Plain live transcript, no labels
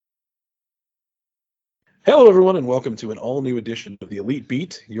Hello, everyone, and welcome to an all-new edition of the Elite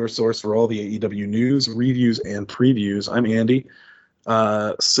Beat, your source for all the AEW news, reviews, and previews. I'm Andy.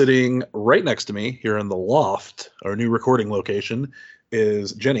 Sitting right next to me here in the loft, our new recording location,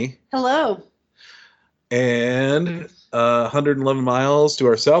 is Jenny. Hello. And 111 miles to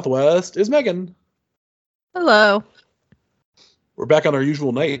our southwest is Megan. Hello. We're back on our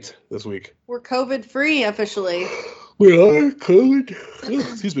usual night this week. We're COVID-free officially. We are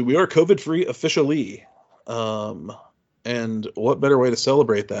COVID-free officially. And what better way to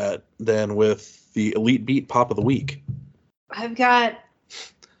celebrate that than with the Elite Beat Pop of the Week? I've got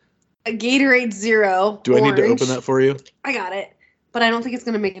a Gatorade Zero. Do orange. I need to open that for you? I got it, but I don't think it's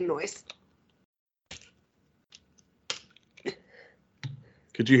going to make a noise.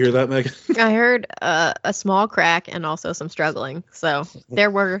 Could you hear that, Megan? I heard a small crack and also some struggling, so there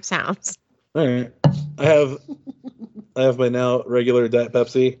were sounds. All right. I have my now regular Diet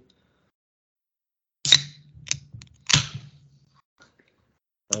Pepsi.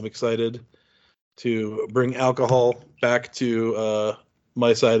 I'm excited to bring alcohol back to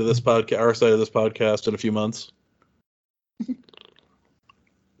my side of this podcast, our side of this podcast, in a few months.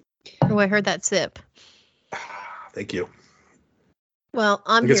 Oh, I heard that sip. Thank you. Well,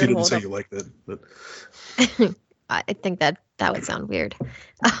 I guess you didn't say you liked it, but I think that would sound weird.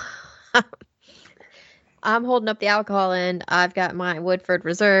 I'm holding up the alcohol, and I've got my Woodford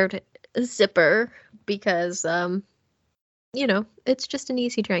Reserve zipper because, it's just an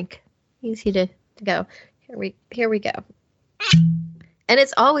easy drink, easy to go. Here we go. And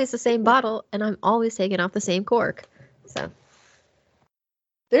it's always the same bottle, and I'm always taking off the same cork. So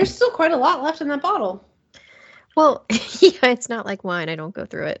there's still quite a lot left in that bottle. Well, yeah, it's not like wine. I don't go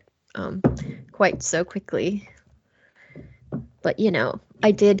through it quite so quickly. But,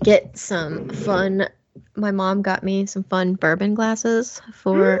 I did get some fun. My mom got me some fun bourbon glasses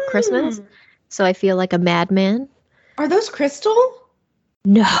for Christmas. So I feel like a madman. Are those crystal?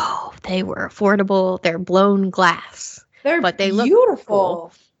 No, they were affordable. They're blown glass. But they beautiful. look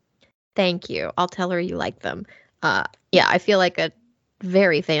cool. Thank you. I'll tell her you like them. Yeah, I feel like a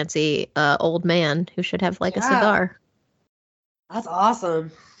very fancy old man who should have a cigar. That's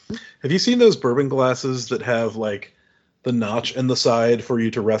awesome. Have you seen those bourbon glasses that have the notch in the side for you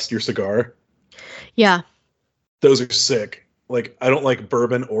to rest your cigar? Yeah. Those are sick. I don't like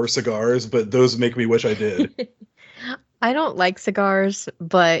bourbon or cigars, but those make me wish I did. I don't like cigars,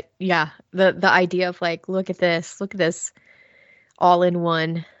 but yeah, the idea of look at this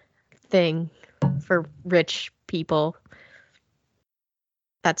all-in-one thing for rich people.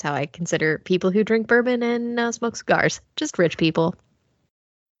 That's how I consider people who drink bourbon and smoke cigars. Just rich people.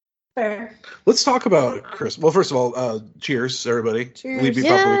 Fair. Let's talk about Christmas. Well, first of all, cheers, everybody. Cheers.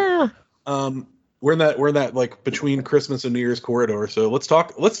 Yeah. We're in that between Christmas and New Year's corridor. So let's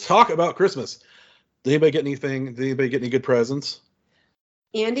talk about Christmas. Did anybody get anything? Did anybody get any good presents?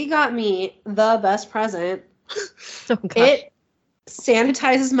 Andy got me the best present. Oh, God. It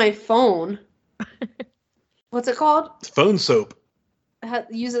sanitizes my phone. What's it called? Phone soap. It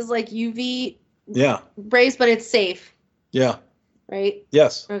uses UV Yeah. rays, but it's safe. Yeah. Right?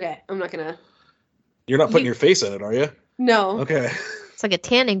 Yes. Okay, I'm not gonna. You're not putting your face in it, are you? No. Okay. It's like a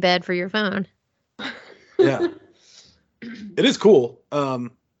tanning bed for your phone. Yeah. It is cool.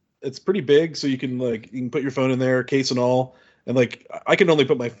 It's pretty big, so you can put your phone in there, case and all. And I can only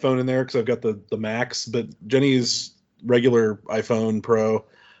put my phone in there because I've got the Max, but Jenny's regular iPhone Pro,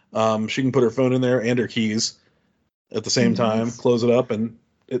 she can put her phone in there and her keys at the same time, close it up, and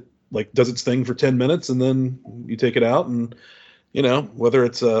it does its thing for 10 minutes, and then you take it out, and whether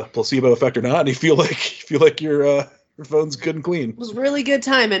it's a placebo effect or not, you feel like your phone's good and clean. It was really good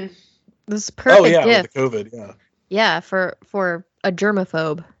timing. This is perfect gift. With the COVID, yeah. Yeah, for a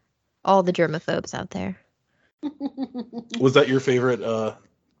germaphobe. All the germaphobes out there. Was that your favorite?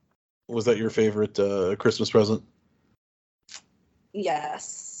 Christmas present?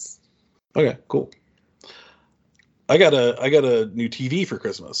 Yes. Okay, cool. I got a new TV for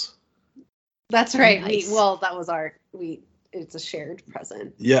Christmas. That's right. Nice. That was it's a shared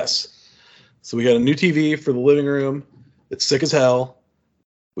present. Yes. So we got a new TV for the living room. It's sick as hell.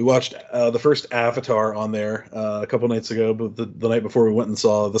 We watched the first Avatar on there a couple nights ago, but the night before we went and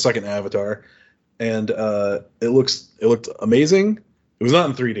saw the second Avatar, and it looked amazing. It was not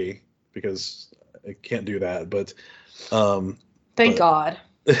in 3D because I can't do that, but thank God.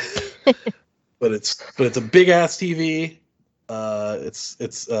 But it's a big ass TV.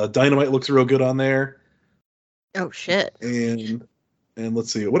 It's Dynamite looks real good on there. Oh shit. And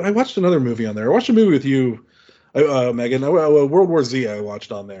let's see. I watched another movie on there. I watched a movie with you, Megan. World War Z I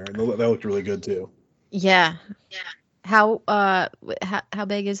watched on there, and that looked really good too. Yeah. How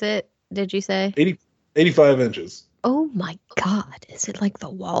big is it? Did you say? 85 inches. Oh my God. Is it like the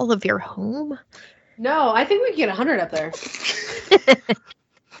wall of your home? No, I think we can get 100 up there.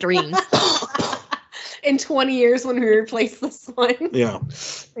 Dreams. In 20 years when we replace this one. Yeah.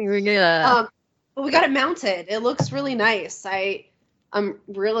 We're gonna... But we got it mounted. It looks really nice. I'm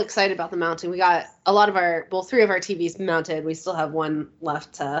real excited about the mounting. We got a lot of three of our TVs mounted. We still have one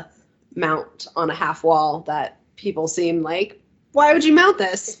left to mount on a half wall that people seem like, why would you mount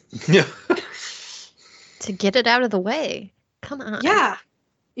this? Yeah. To get it out of the way. Come on. Yeah.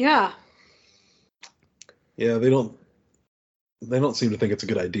 Yeah. Yeah, they don't seem to think it's a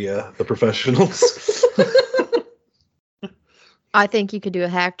good idea, the professionals. I think you could do a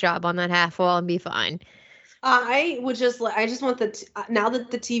hack job on that half wall and be fine. I just want now that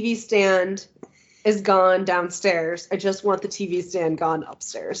the TV stand is gone downstairs, I just want the TV stand gone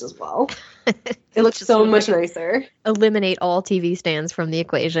upstairs as well. It looks so much nicer. Eliminate all TV stands from the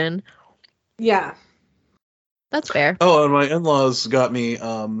equation. Yeah. That's fair. Oh, and my in-laws got me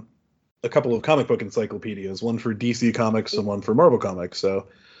a couple of comic book encyclopedias, one for DC Comics and one for Marvel Comics. So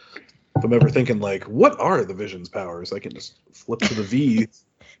if I'm ever thinking, like, what are the Vision's powers, I can just flip to the V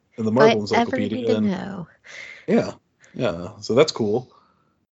in the Marvel encyclopedia. And know. Yeah. So that's cool.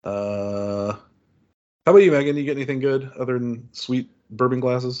 How about you, Megan? You get anything good other than sweet bourbon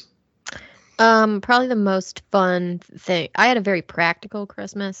glasses? Probably the most fun thing. I had a very practical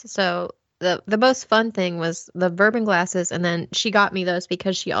Christmas, so the most fun thing was the bourbon glasses, and then she got me those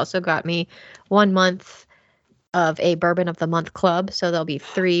because she also got me 1 month of a Bourbon of the Month club, so there'll be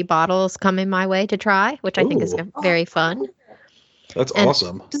 3 bottles coming my way to try, which I think is very fun. That's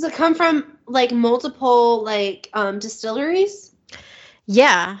awesome. Does it come from like multiple distilleries?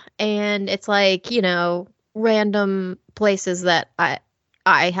 Yeah, and it's like, random places that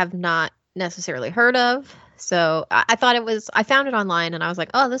I have not necessarily heard of. So I thought I found it online and I was like,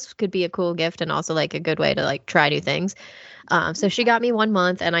 oh, this could be a cool gift and also like a good way to like try new things. So she got me 1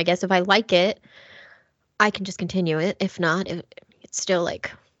 month, and I guess if I like it, I can just continue it. If not, it's still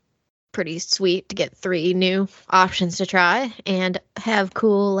like pretty sweet to get 3 new options to try and have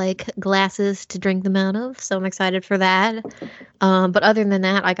cool like glasses to drink them out of. So I'm excited for that. But other than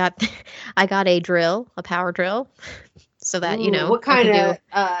that, I got a power drill, so that what kind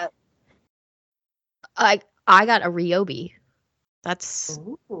of I got a Ryobi. That's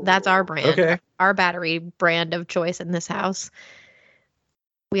our brand. Okay. Our battery brand of choice in this house.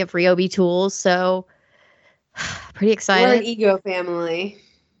 We have Ryobi tools, so pretty excited. We're an Ego family.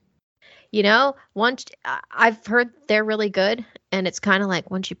 Once I've heard they're really good, and it's kind of like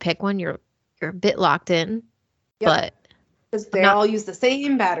once you pick one, you're a bit locked in. Yep. But because they all use the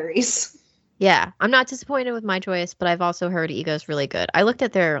same batteries. Yeah, I'm not disappointed with my choice, but I've also heard Ego's really good. I looked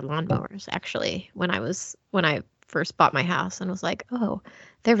at their lawnmowers actually when I first bought my house and was like, oh,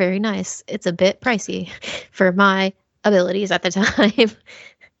 they're very nice. It's a bit pricey for my abilities at the time.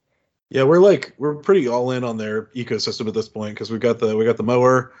 Yeah, we're pretty all in on their ecosystem at this point because we got the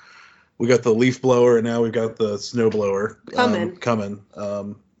mower, we got the leaf blower, and now we've got the snow blower coming.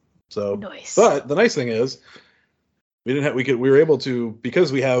 So nice. But the nice thing is we were able to,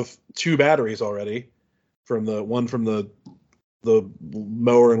 because we have 2 batteries already, one from the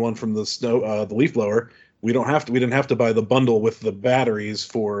mower and one from the leaf blower. We didn't have to buy the bundle with the batteries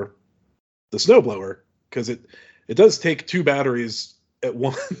for the snow blower, because it does take 2 batteries at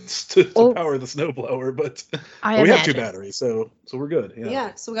once to power the snowblower, but we have 2 batteries, so we're good.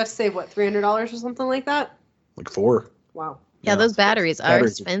 Yeah. So we got to save what, $300 or something like that? Like 4. Wow. Yeah, those batteries are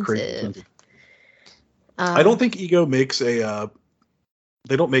expensive. I don't think Ego makes they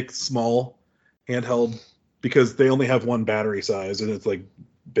don't make small handheld, because they only have 1 battery size, and it's like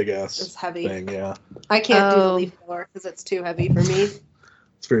big ass. It's heavy. Thing. Yeah. I can't do the leaf blower because it's too heavy for me.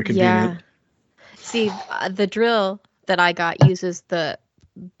 It's very convenient. Yeah. See, the drill that I got uses the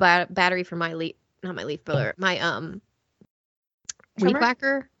battery for my not my leaf blower, my weed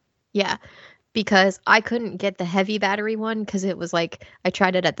whacker. Yeah, because I couldn't get the heavy battery one because it was like, I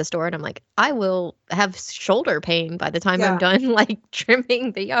tried it at the store and I'm like, I will have shoulder pain by the time I'm done like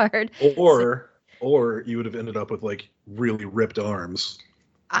trimming the yard. Or you would have ended up with like really ripped arms.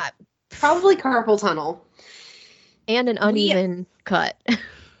 Probably carpal tunnel. And an uneven cut.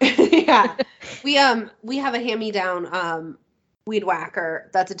 Yeah. We have a hand-me-down weed whacker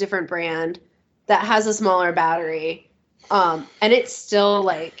that's a different brand that has a smaller battery. And it's still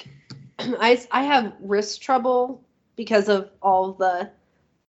like, I have wrist trouble because of all the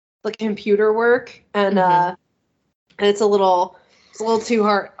computer work, and and it's a little too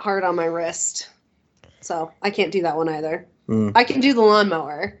hard on my wrist. So I can't do that one either. I can do the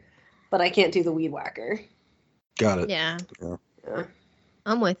lawnmower, but I can't do the weed whacker. Got it. Yeah.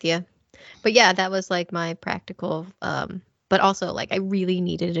 I'm with you. But yeah, that was like my practical. But also like I really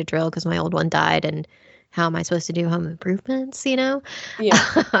needed a drill because my old one died, and how am I supposed to do home improvements?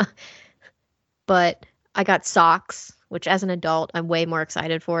 Yeah. But I got socks, which as an adult I'm way more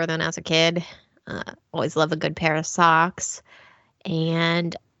excited for than as a kid. Always love a good pair of socks,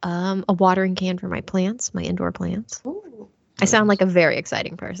 and a watering can for my plants, my indoor plants. Ooh. I sound like a very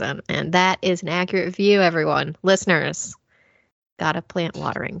exciting person, and that is an accurate view, everyone. Listeners, got a plant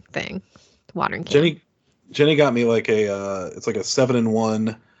watering thing. Watering can. Jenny got me like it's like a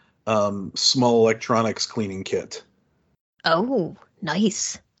 7-in-1 small electronics cleaning kit. Oh,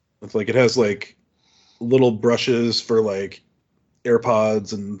 nice. It's like it has like little brushes for like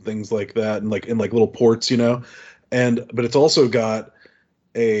AirPods and things like that, and like in like little ports, but it's also got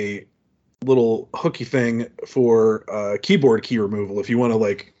a little hooky thing for keyboard key removal if you want to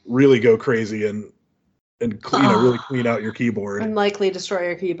like really go crazy and really clean out your keyboard. Unlikely destroy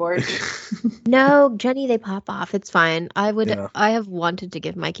your keyboard. No, Jenny, they pop off. It's fine. Yeah. I have wanted to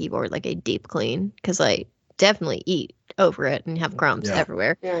give my keyboard like a deep clean because I definitely eat over it and have crumbs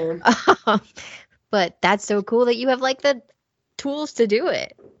everywhere. Yeah. But that's so cool that you have like the tools to do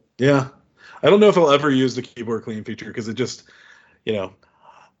it. Yeah. I don't know if I'll ever use the keyboard clean feature because it just,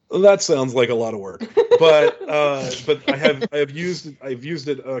 that sounds like a lot of work. But I've used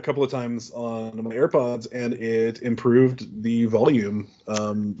it a couple of times on my AirPods, and it improved the volume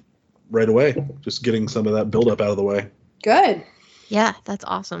right away. Just getting some of that buildup out of the way. Good. Yeah, that's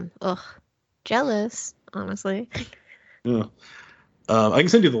awesome. Ugh, jealous, honestly. Yeah. I can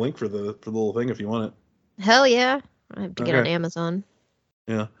send you the link for the little thing if you want it. Hell yeah. I have to get on Amazon.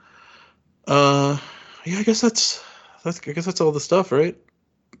 Yeah. Yeah, I guess that's all the stuff, right?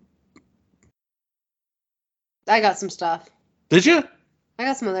 I got some stuff. Did you? I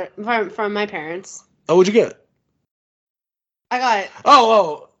got some other from my parents. Oh, what'd you get? I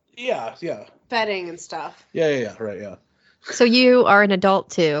got yeah. bedding and stuff. Yeah, right, yeah. So you are an adult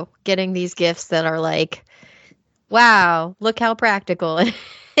too, getting these gifts that are like, wow, look how practical it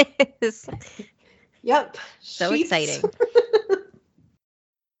is. Yep. So Sheets. exciting.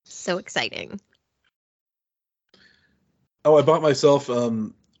 So exciting. Oh, I bought myself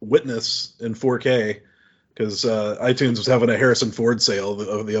Witness in 4K because iTunes was having a Harrison Ford sale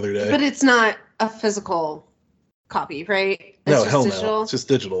the other day. But it's not a physical copy, right? No, hell no. It's just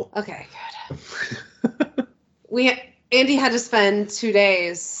digital. Okay, good. Andy had to spend 2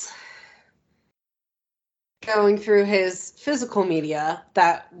 days going through his physical media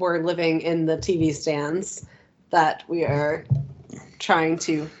that were living in the TV stands that we are trying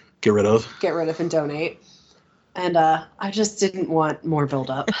to get rid of and donate. And I just didn't want more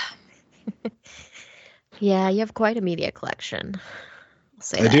buildup. Yeah, you have quite a media collection.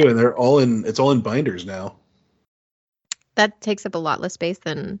 I do, and it's all in binders now. That takes up a lot less space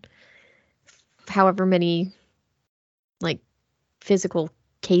than however many like physical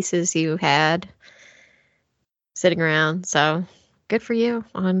cases you had sitting around. So good for you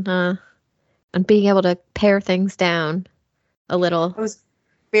on being able to pare things down a little. I was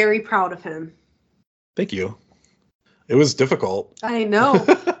very proud of him. Thank you. It was difficult. I know.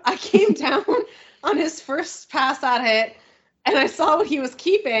 I came down on his first pass at it, and I saw what he was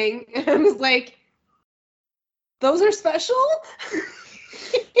keeping, and I was like, those are special?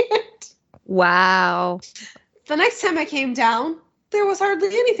 Wow. The next time I came down, there was hardly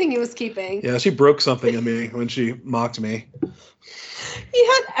anything he was keeping. Yeah, she broke something in me when she mocked me. He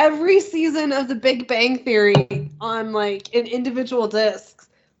had every season of The Big Bang Theory on, like, in individual discs,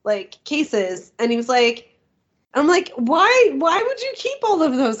 like, cases, and he was like, I'm like, why would you keep all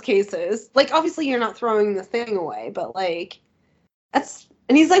of those cases? Like, obviously you're not throwing the thing away, but like, and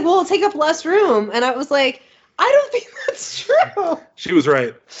he's like, well, it'll take up less room. And I was like, I don't think that's true. She was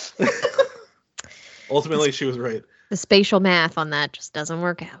right. Ultimately, she was right. The spatial math on that just doesn't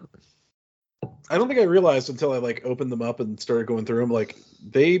work out. I don't think I realized until I like opened them up and started going through them. Like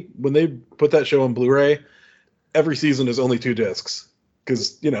when they put that show on Blu-ray, every season is only 2 discs.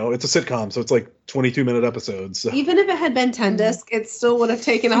 Because, it's a sitcom, so it's like 22-minute episodes. So. Even if it had been 10 discs, it still would have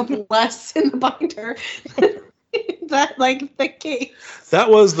taken up less in the binder than the case. That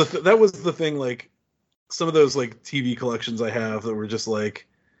was the thing, like, some of those, like, TV collections I have that were just like,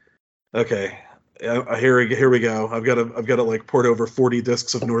 okay, here we go. I've got to, like, port over 40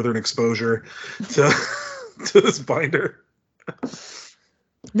 discs of Northern Exposure to this binder.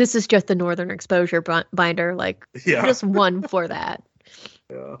 This is just the Northern Exposure binder, like, just one for that.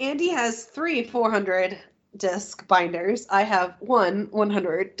 Yeah. Andy has 3 400 disc binders. I have 1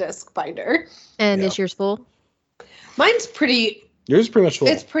 100 disc binder. And is yours full? Mine's pretty. Yours is pretty much full.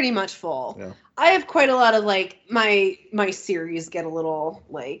 It's pretty much full. Yeah. I have quite a lot of like my series get a little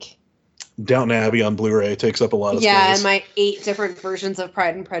like Downton Abbey on Blu-ray takes up a lot of Yeah, space. and my 8 different versions of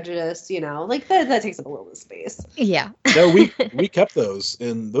Pride and Prejudice, like that takes up a little bit of space. Yeah. No, we kept those,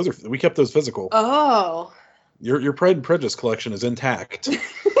 and we kept those physical. Oh. Your Pride and Prejudice collection is intact.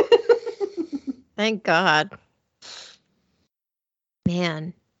 Thank God.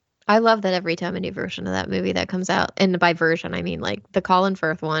 Man, I love that every time a new version of that movie that comes out, and by version I mean like the Colin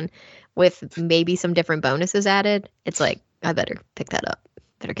Firth one with maybe some different bonuses added, it's like I better pick that up.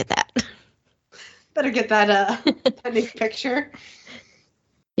 Better get that. Better get that pending picture.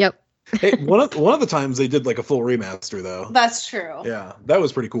 Yep. Hey, one of the times they did like a full remaster though. That's true. Yeah, that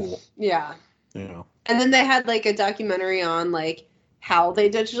was pretty cool. Yeah. Yeah. And then they had like a documentary on like how they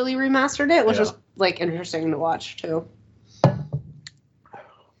digitally remastered it, which was like interesting to watch too.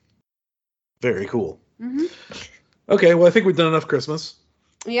 Very cool. Mm-hmm. Okay, well I think we've done enough Christmas.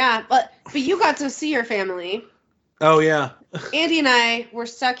 Yeah, but you got to see your family. Oh yeah. Andy and I were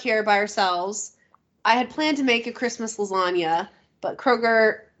stuck here by ourselves. I had planned to make a Christmas lasagna, but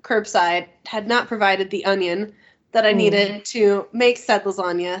Kroger curbside had not provided the onion that I needed to make said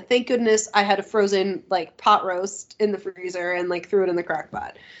lasagna. Thank goodness I had a frozen like pot roast in the freezer and like threw it in the crock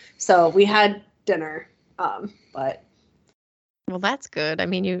pot. So we had dinner. But Well, that's good. I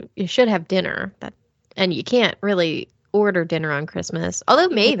mean, you should have dinner. And you can't really order dinner on Christmas. Although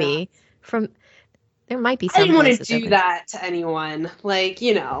maybe there might be some I didn't want to places do open. that to anyone. Like,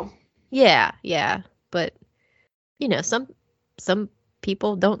 Yeah. But some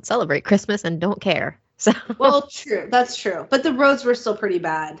people don't celebrate Christmas and don't care. So Well, true. That's true. But the roads were still pretty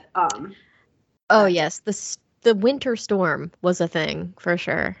bad. Oh yes, the winter storm was a thing for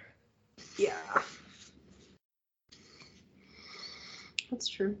sure. Yeah. That's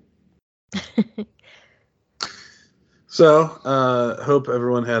true. So, hope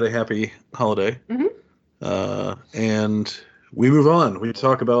everyone had a happy holiday. Mm-hmm. And we move on. We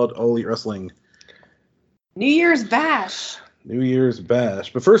talk about All Elite Wrestling. New Year's Bash. New Year's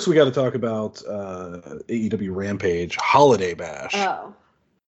Bash. But first we got to talk about AEW Rampage Holiday Bash. Oh.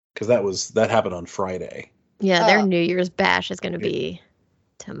 Because that happened on Friday. Yeah, their New Year's Bash is going to be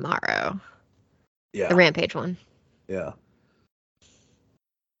tomorrow. Yeah. The Rampage one. Yeah.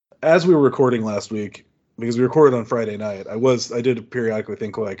 As we were recording last week, because we recorded on Friday night, I did periodically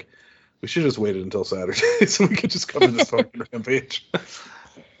think like we should have just waited until Saturday so we could just cover this fucking Rampage.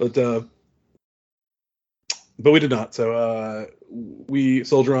 But we did not. So we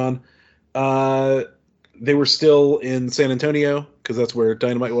soldier on. They were still in San Antonio because that's where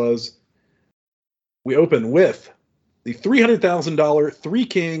Dynamite was. We open with the $300,000 Three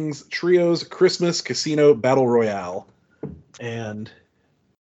Kings Trios Christmas Casino Battle Royale. And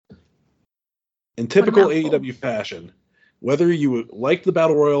in typical AEW fashion, whether you liked the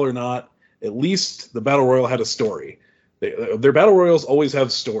Battle Royal or not, at least the Battle Royal had a story. Their Battle Royals always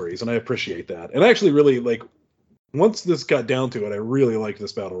have stories, and I appreciate that. And I actually really, like, once this got down to it, I really liked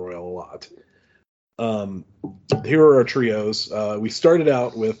this Battle Royal a lot. Here are our trios. We started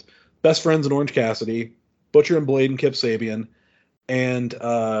out with Best Friends and Orange Cassidy, Butcher and Blade and Kip Sabian, and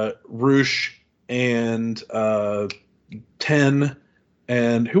Roosh and Ten,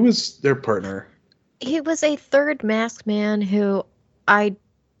 and who was their partner? It was a third masked man who I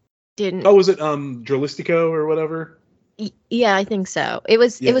didn't. Oh, was it Drolistico or whatever? Yeah, I think so. It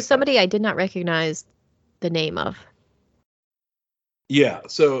was somebody I did not recognize the name of. Yeah.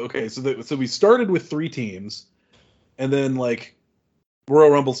 So we started with 3 teams, and then like Royal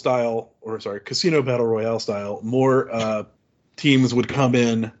Rumble style, Casino Battle Royale style, more teams would come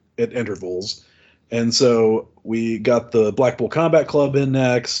in at intervals, and so we got the Blackpool Combat Club in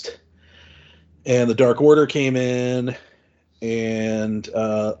next. And the Dark Order came in, and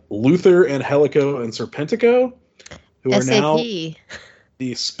Luther and Helico and Serpentico, who are now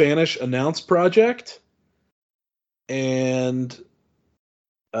the Spanish Announce Project, and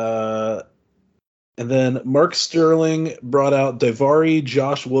then Mark Sterling brought out Daivari,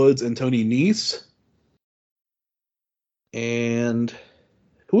 Josh Woods, and Tony Nese. And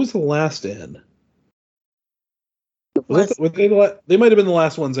who was the last in? They might have been the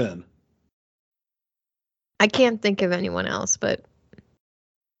last ones in. I can't think of anyone else, but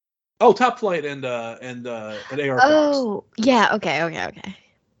Top Flight and AR. Oh, yeah. Okay.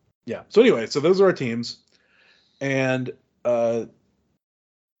 Yeah. So anyway, those are our teams, and it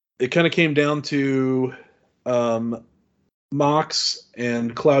kind of came down to Mox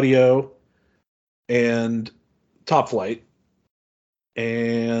and Claudio and Top Flight.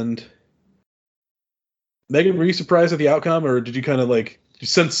 And Megan, were you surprised at the outcome, or did you kind of did you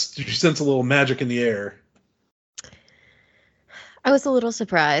sense a little magic in the air? I was a little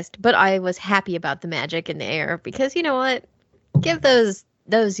surprised, but I was happy about the magic in the air because you know what? Give those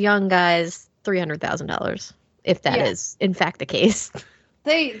those young guys $300,000, if that is in fact the case.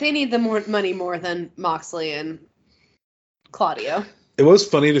 They need the money more than Moxley and Claudio. It was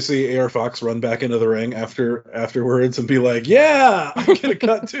funny to see AR Fox run back into the ring afterwards and be like, "Yeah, I'm gonna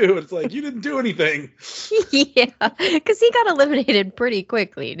cut too." It's like, you didn't do anything. Yeah, because he got eliminated pretty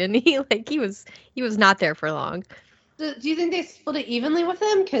quickly, didn't he? Like he was not there for long. Do you think they split it evenly with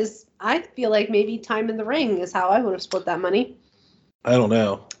him? Because I feel like maybe time in the ring is how I would have split that money. I don't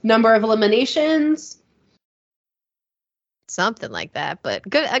know. Number of eliminations. Something like that, but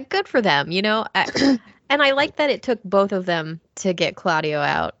good for them, you know. And I like that it took both of them to get Claudio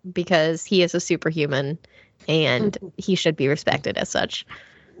out because he is a superhuman and he should be respected as such.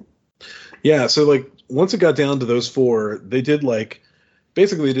 Yeah, so like once it got down to those four, they did like a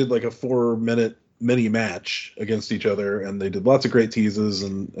 4-minute mini match against each other, and they did lots of great teases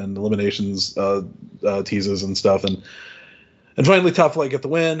and eliminations teases and stuff, and finally Top Flight got the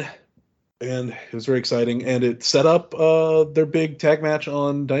win, and it was very exciting, and it set up their big tag match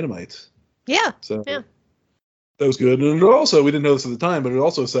on Dynamite. Yeah. So yeah. That was good. And it also, we didn't know this at the time, but it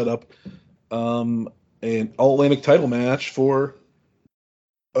also set up an All-Atlantic title match for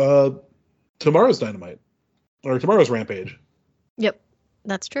tomorrow's Dynamite. Or tomorrow's Rampage. Yep,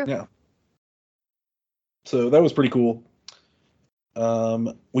 that's true. Yeah. So that was pretty cool.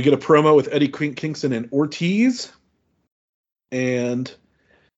 We get a promo with Eddie Kingston and Ortiz. And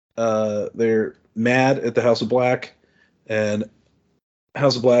they're mad at the House of Black. And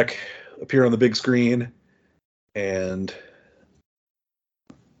House of Black appear on the big screen. And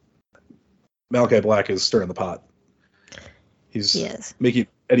Malachi Black is stirring the pot. He's making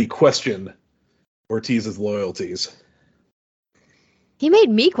Eddie question Ortiz's loyalties. He made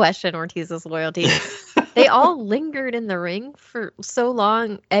me question Ortiz's loyalties. They all lingered in the ring for so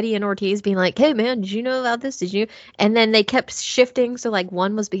long, Eddie and Ortiz being like, "Hey man, did you know about this? Did you?" And then they kept shifting, so like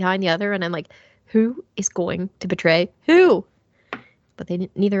one was behind the other, and I'm like, who is going to betray who? But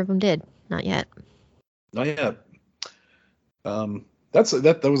neither of them did. Not yet. Not yet. That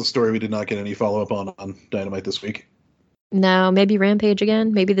was a story we did not get any follow-up on Dynamite this week. No, maybe Rampage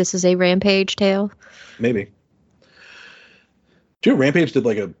again. Maybe this is a Rampage tale. Maybe. Do you know Rampage did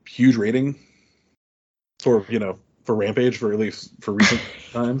like a huge rating for Rampage for at least for recent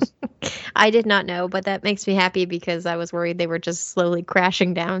times? I did not know, but that makes me happy because I was worried they were just slowly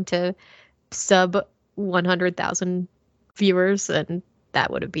crashing down to sub 100,000 viewers, and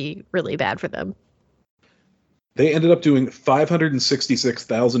that would be really bad for them. They ended up doing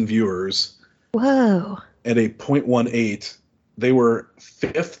 566,000 viewers. Whoa. And a 0.18. They were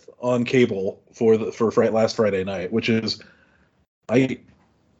 5th on cable for last Friday night, which is I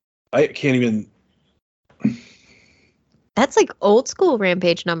can't even. That's like old school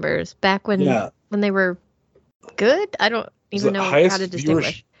Rampage numbers back when they were good. I don't even know how to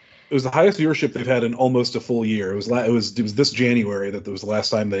distinguish. It was the highest viewership they've had in almost a full year. It was this January that was the last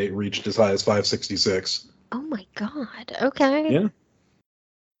time they reached as high as 566. Oh my god. Okay. Yeah.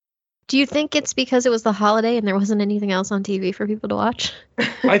 Do you think it's because it was the holiday and there wasn't anything else on TV for people to watch?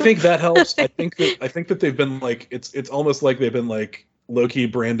 I think that helps. I think that they've been like it's almost like they've been like low-key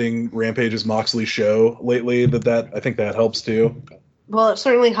branding Rampage's Moxley show lately. That I think that helps too. Well, it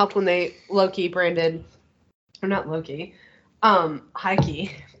certainly helped when they low-key branded, or not low-key,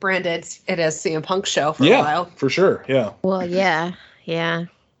 high-key branded it as CM Punk's show for a while. For sure. Yeah. Well, yeah.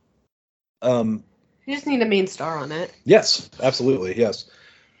 You just need a main star on it. Yes, absolutely. Yes.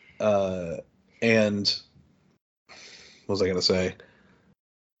 And what was I going to say?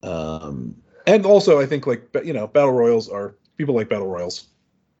 And also I think battle royals are, people like battle royals.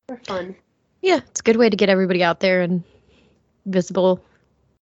 They're fun. Yeah. It's a good way to get everybody out there and visible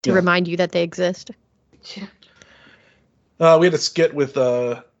to remind you that they exist. Yeah. We had a skit with,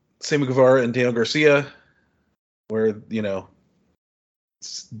 Sammy Guevara and Daniel Garcia where,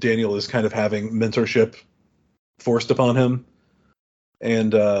 Daniel is kind of having mentorship forced upon him.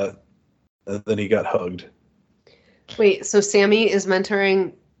 And then he got hugged. Wait, so Sammy is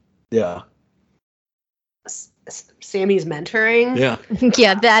mentoring? Yeah. Sammy's mentoring? Yeah.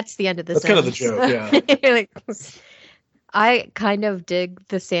 Yeah, that's the end of the sentence. Kind of the joke, yeah. I kind of dig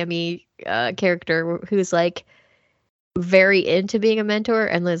the Sammy character who's like very into being a mentor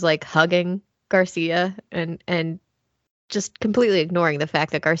and is like hugging Garcia and just completely ignoring the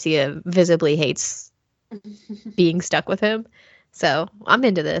fact that Garcia visibly hates being stuck with him. So I'm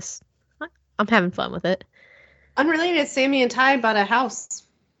into this. I'm having fun with it. Unrelated, Sammy and Ty bought a house.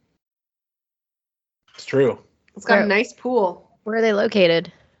 It's true. It's got a nice pool. Where are they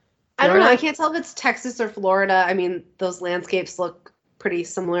located? I don't know. I can't tell if it's Texas or Florida. I mean, those landscapes look pretty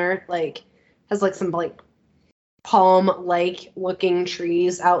similar. Like, has like some like palm-like looking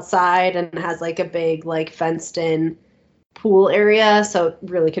trees outside and has like a big like fenced in pool area. So it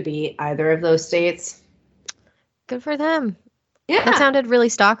really could be either of those states. Good for them. Yeah. That sounded really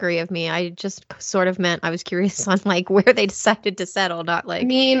stalkery of me. I just sort of meant I was curious on like where they decided to settle, not like. I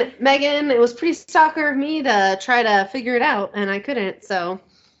mean, Megan, it was pretty stalker of me to try to figure it out, and I couldn't. So,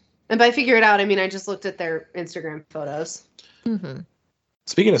 and by figure it out, I mean I just looked at their Instagram photos. Mm-hmm.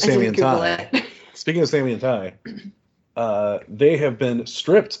 Speaking of Sammy and Google Ty, it. They have been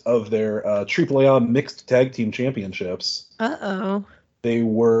stripped of their AAA Mixed Tag Team Championships. Uh-oh. They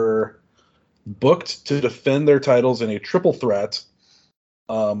were booked to defend their titles in a triple threat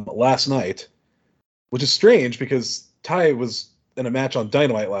last night, which is strange because Ty was in a match on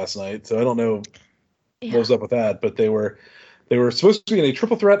Dynamite last night, so I don't know what was up with that. But they were supposed to be in a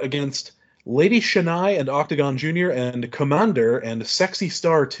triple threat against Lady Shania and Octagon Jr. and Commander and Sexy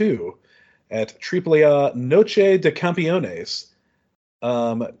Star 2 at AAA Noche de Campeones.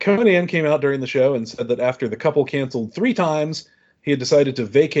 Conan came out during the show and said that after the couple canceled 3 times, he had decided to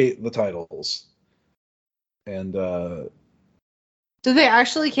vacate the titles. And did they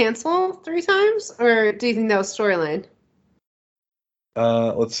actually cancel 3 times, or do you think that was storyline?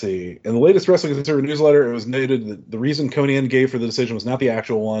 Let's see. In the latest Wrestling Observer newsletter, it was noted that the reason Conan gave for the decision was not the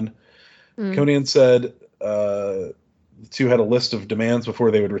actual one. Conan said the 2 had a list of demands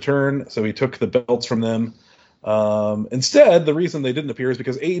before they would return, so he took the belts from them. Instead, the reason they didn't appear is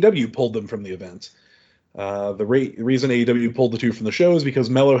because AEW pulled them from the event. The reason AEW pulled the 2 from the show is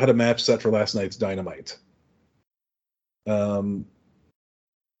because Mello had a match set for last night's Dynamite. It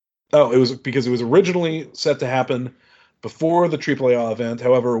was because it was originally set to happen before the AAA event.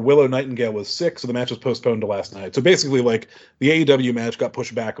 However, Willow Nightingale was sick, so the match was postponed to last night. So basically, like, the AEW match got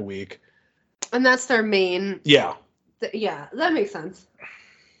pushed back a week. And that's their main... Yeah. Yeah, that makes sense.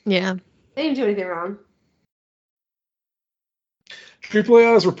 Yeah. They didn't do anything wrong.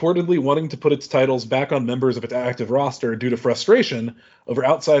 AAA is reportedly wanting to put its titles back on members of its active roster due to frustration over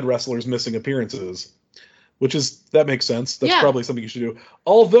outside wrestlers missing appearances. That makes sense. That's probably something you should do.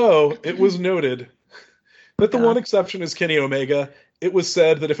 Although, it was noted that the one exception is Kenny Omega. It was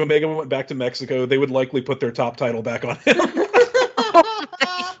said that if Omega went back to Mexico, they would likely put their top title back on him.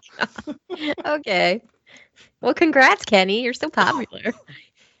 Okay. Well, congrats, Kenny. You're so popular.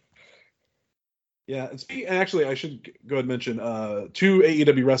 Yeah, and actually, I should go ahead and mention 2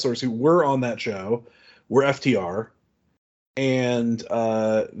 AEW wrestlers who were on that show were FTR, and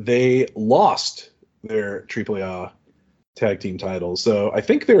they lost their AAA tag team titles. So I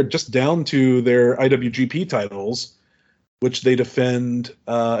think they're just down to their IWGP titles, which they defend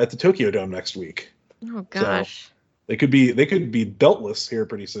at the Tokyo Dome next week. Oh gosh, so they could be beltless here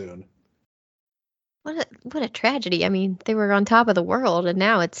pretty soon. What a tragedy! I mean, they were on top of the world, and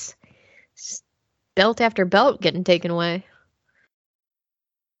now it's belt after belt getting taken away.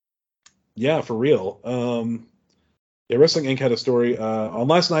 Yeah, for real. Wrestling Inc. had a story on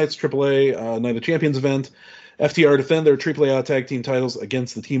last night's AAA Night of Champions event. FTR defend their AAA tag team titles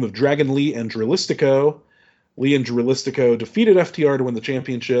against the team of Dragon Lee and Drilistico. Lee and Drilistico defeated FTR to win the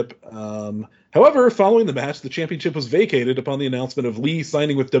championship. However, following the match, the championship was vacated upon the announcement of Lee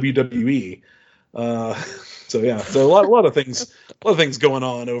signing with WWE. So a lot of things going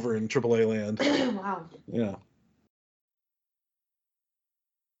on over in AAA land. Wow. Yeah.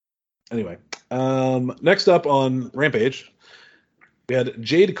 Anyway, next up on Rampage, we had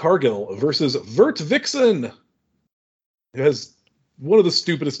Jade Cargill versus Vert Vixen, who has one of the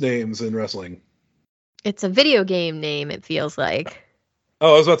stupidest names in wrestling. It's a video game name, it feels like.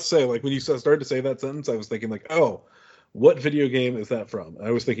 Oh, I was about to say, like, when you started to say that sentence, I was thinking, like, oh, what video game is that from?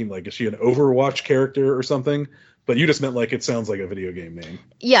 I was thinking, like, is she an Overwatch character or something? But you just meant, like, it sounds like a video game name.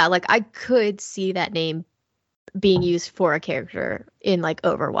 Yeah, like, I could see that name being used for a character in, like,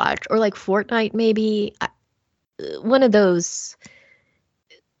 Overwatch. Or, like, Fortnite, maybe. One of those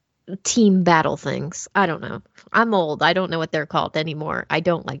team battle things. I don't know. I'm old. I don't know what they're called anymore. I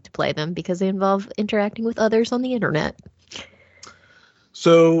don't like to play them because they involve interacting with others on the internet.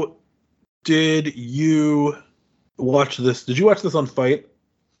 So, did you watch this? Did you watch this on Fight?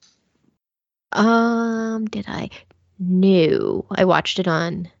 Did I? No. I watched it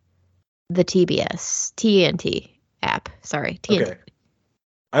on the TNT app. Sorry, TNT. Okay.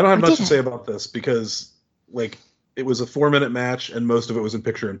 I don't have much to say about this because, like, it was a 4-minute match and most of it was in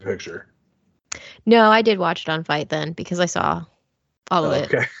picture-in-picture. No, I did watch it on Fight then because I saw all of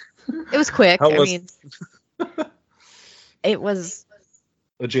it. Okay. It was quick. It was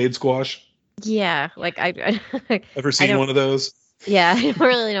a Jade Squash. Yeah, like I ever seen one of those? Yeah, I don't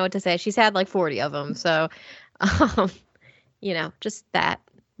really know what to say. She's had like 40 of them, so just that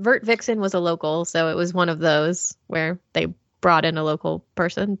Vert Vixen was a local, so it was one of those where they brought in a local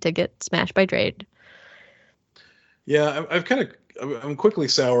person to get smashed by Jade. Yeah, I'm quickly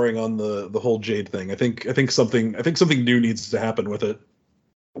souring on the whole Jade thing. I think something new needs to happen with it.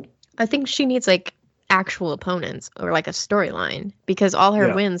 I think she needs like actual opponents or like a storyline, because all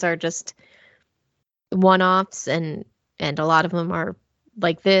her wins are just one-offs, and a lot of them are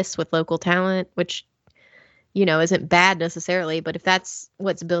like this with local talent, which, you know, isn't bad necessarily, but if that's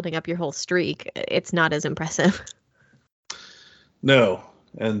what's building up your whole streak, it's not as impressive. No,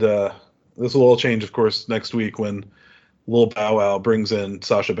 and this will all change, of course, next week when Lil Bow Wow brings in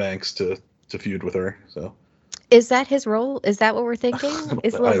Sasha Banks to feud with her. So, is that his role? Is that what we're thinking?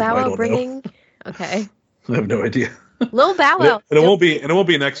 Is Lil Bow Wow bringing? Know. Okay. I have no idea. Lil Bow Wow, and it won't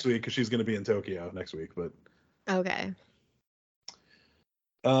be next week because she's going to be in Tokyo next week. But okay.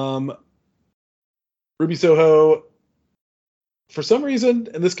 Ruby Soho, for some reason,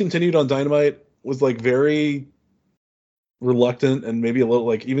 and this continued on Dynamite, was like very reluctant and maybe a little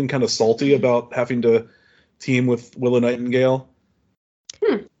like even kind of salty about having to team with Willow Nightingale.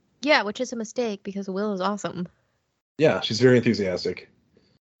 Yeah, which is a mistake because Willow's awesome. Yeah, she's very enthusiastic.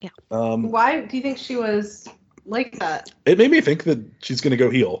 Yeah. Why do you think she was like that? It made me think that she's going to go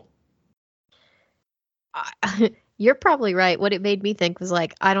heel. You're probably right. What it made me think was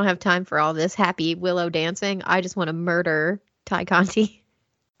like, I don't have time for all this happy Willow dancing. I just want to murder Ty Conti.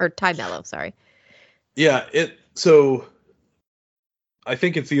 Or Ty Mello, sorry. Yeah, so I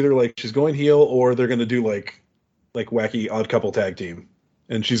think it's either like she's going heel or they're going to do like wacky odd couple tag team.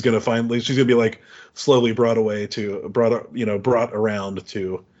 And she's going to be like slowly brought around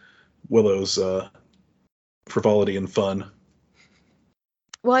to Willow's frivolity and fun.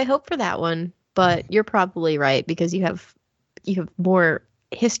 Well, I hope for that one, but you're probably right because you have more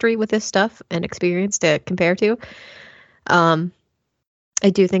history with this stuff and experience to compare to. I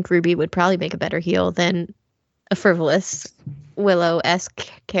do think Ruby would probably make a better heel than a frivolous Willow-esque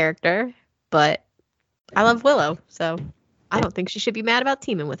character, but I love Willow, so I don't think she should be mad about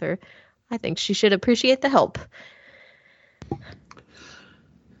teaming with her. I think she should appreciate the help.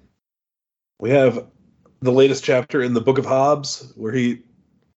 We have the latest chapter in the Book of Hobbs, where he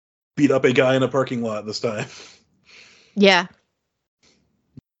beat up a guy in a parking lot this time. Yeah.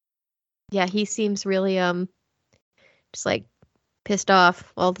 Yeah, he seems really just like pissed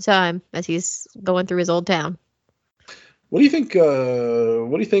off all the time as he's going through his old town. What do you think?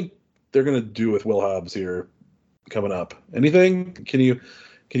 What do you think they're gonna do with Will Hobbs here coming up? Anything? Can you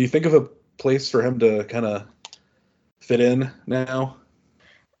think of a place for him to kind of fit in now?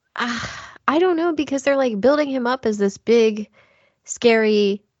 I don't know, because they're like building him up as this big,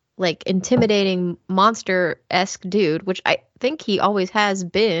 scary, like intimidating monster-esque dude, which I think he always has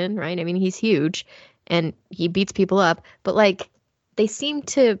been, right? I mean, he's huge and he beats people up, but like they seem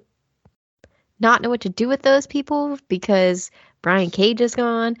to not know what to do with those people because Brian Cage is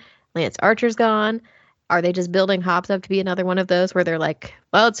gone, Lance Archer's gone. Are they just building Hobbs up to be another one of those where they're like,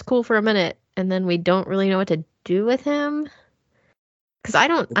 well, it's cool for a minute, and then we don't really know what to do with him? Because I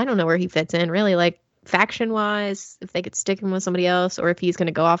don't know where he fits in, really, like faction-wise, if they could stick him with somebody else, or if he's going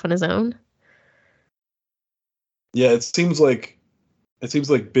to go off on his own. Yeah, it seems like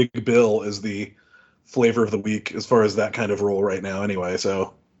Big Bill is the flavor of the week as far as that kind of role right now, anyway.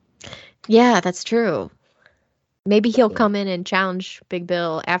 So. Yeah, that's true. Maybe he'll come in and challenge Big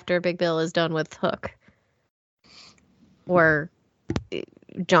Bill after Big Bill is done with Hook. Or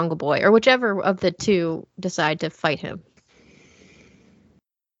Jungle Boy, or whichever of the two decide to fight him.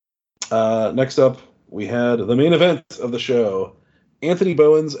 Next up, we had the main event of the show. Anthony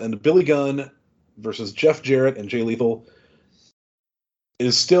Bowens and Billy Gunn versus Jeff Jarrett and Jay Lethal. It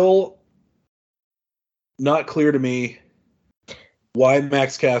is still not clear to me why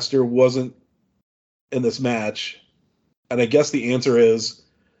Max Caster wasn't in this match. And I guess the answer is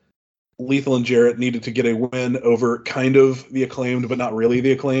Lethal and Jarrett needed to get a win over kind of the Acclaimed, but not really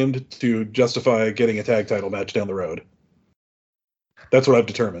the Acclaimed, to justify getting a tag title match down the road. That's what I've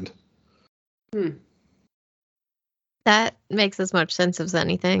determined. That makes as much sense as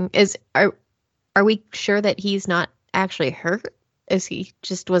anything. Are we sure that he's not actually hurt? Is he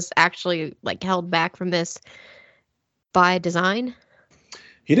just was actually like held back from this by design?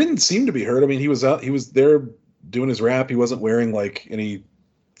 He didn't seem to be hurt. I mean, he was there doing his rap. He wasn't wearing like anything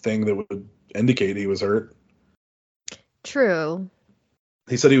that would indicate he was hurt. True.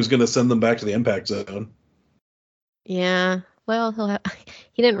 He said he was going to send them back to the Impact Zone. Yeah. Well,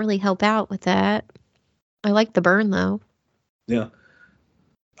 he didn't really help out with that. I like the burn, though. Yeah.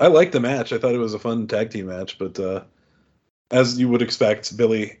 I liked the match. I thought it was a fun tag team match, but as you would expect,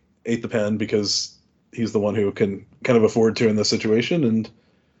 Billy ate the pen because he's the one who can kind of afford to in this situation, and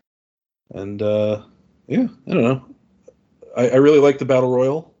And yeah, I don't know. I really liked the battle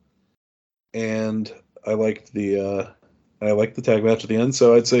royal, and I liked the tag match at the end.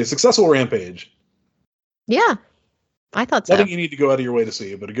 So I'd say successful Rampage. Yeah, I thought so. Nothing you need to go out of your way to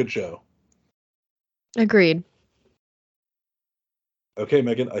see, but a good show. Agreed. Okay,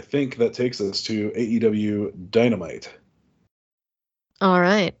 Megan, I think that takes us to AEW Dynamite. All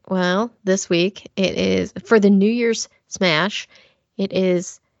right. Well, this week it is for the New Year's Smash. It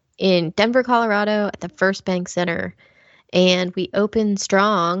is in Denver, Colorado at the First Bank Center. And we open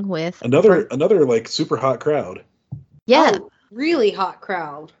strong with another like super hot crowd. Yeah. Oh, really hot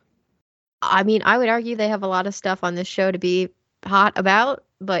crowd. I mean, I would argue they have a lot of stuff on this show to be hot about,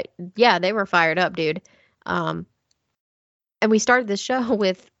 but yeah, they were fired up, dude. And we started the show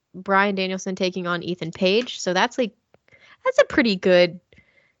with Bryan Danielson taking on Ethan Page, so that's a pretty good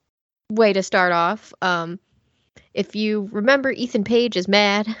way to start off. If you remember, Ethan Page is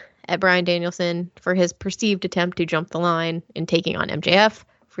mad at Bryan Danielson for his perceived attempt to jump the line in taking on MJF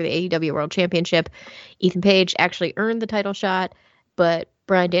for the AEW World Championship. Ethan Page actually earned the title shot, but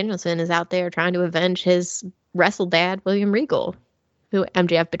Bryan Danielson is out there trying to avenge his wrestle dad, William Regal, who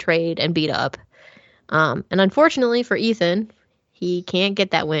MJF betrayed and beat up. And unfortunately for Ethan, he can't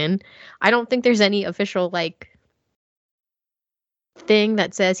get that win. I don't think there's any official thing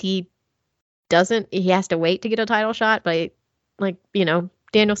that says he has to wait to get a title shot, but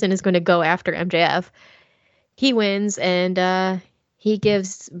Danielson is going to go after MJF. He wins, and he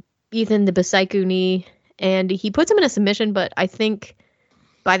gives Ethan the Bisaiku knee, and he puts him in a submission, but I think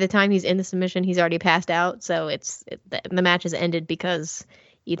by the time he's in the submission, he's already passed out, so the match is ended because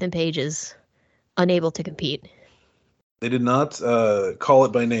Ethan Page is unable to compete. They did not call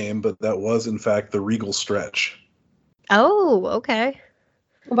it by name, but that was, in fact, the Regal stretch. Oh, okay.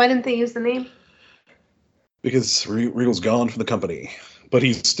 Why didn't they use the name? Because Regal's gone from the company. But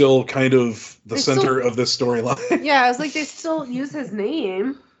he's still kind of the center of this storyline. Yeah, I was like, they still use his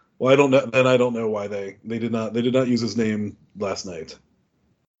name. Well, I don't know. Then I don't know why they did not use his name last night.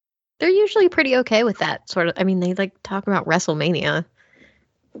 They're usually pretty okay with that sort of. I mean, they talk about WrestleMania,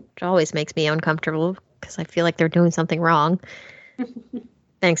 which always makes me uncomfortable because I feel like they're doing something wrong.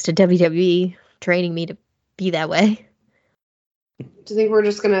 Thanks to WWE training me to be that way. Do you think we're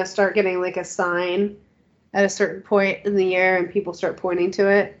just gonna start getting a sign at a certain point in the year and people start pointing to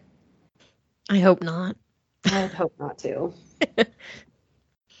it? I hope not. I'd hope not too.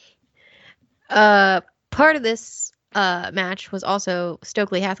 Part of this match was also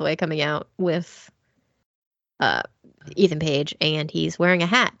Stokely Hathaway coming out with Ethan Page, and he's wearing a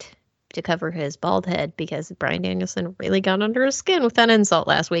hat to cover his bald head because Bryan Danielson really got under his skin with that insult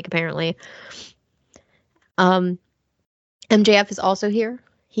last week, apparently. MJF is also here.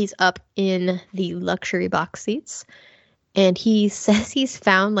 He's up in the luxury box seats, and he says he's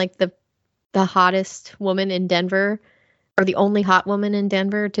found the hottest woman in Denver, or the only hot woman in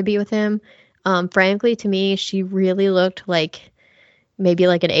Denver to be with him. Frankly, to me, she really looked like maybe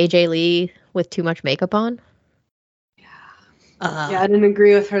an AJ Lee with too much makeup on. Yeah, I didn't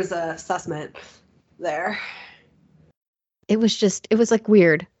agree with her assessment there. It was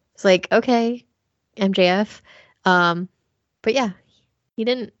weird. It's okay, MJF. But yeah,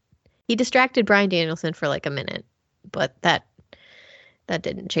 he distracted Bryan Danielson for a minute, but that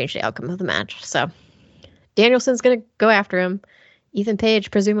didn't change the outcome of the match. So Danielson's going to go after him. Ethan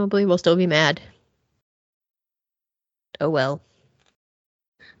Page presumably will still be mad. Oh well.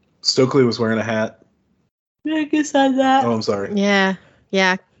 Stokely was wearing a hat. I guess I that. Oh, I'm sorry. Yeah.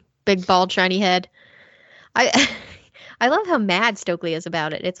 Big bald shiny head. I love how mad Stokely is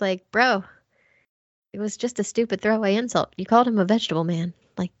about it. It's bro, it was just a stupid throwaway insult. You called him a vegetable man.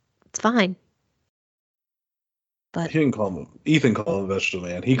 It's fine. But he didn't call him. Ethan called him a vegetable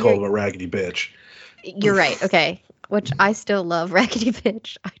man. He called him a raggedy bitch. You're right. Okay. Which I still love, raggedy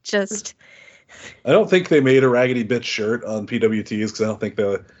bitch. I don't think they made a raggedy bitch shirt on PWTs because I don't think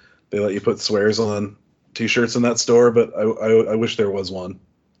they let you put swears on T-shirts in that store. But I wish there was one.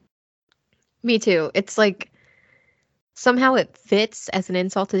 Me too. It's somehow it fits as an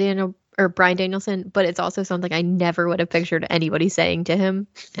insult to Bryan Danielson, but it's also something I never would have pictured anybody saying to him,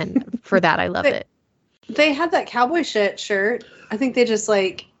 and for that I love it. They had that cowboy shirt. I think they just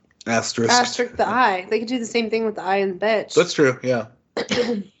asterisk the eye. They could do the same thing with the eye and the bitch. That's true. Yeah.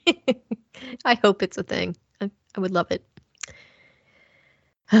 I hope it's a thing. I would love it.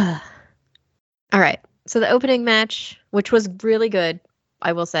 All right. So the opening match, which was really good,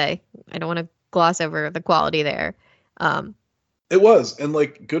 I will say. I don't want to gloss over the quality there. It was, and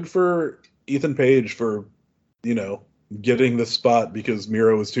good for Ethan Page for, getting the spot because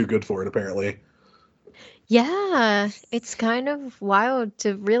Miro was too good for it, apparently. Yeah, it's kind of wild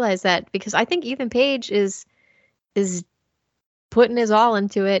to realize that because I think Ethan Page is putting his all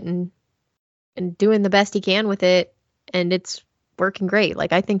into it and doing the best he can with it, and it's working great.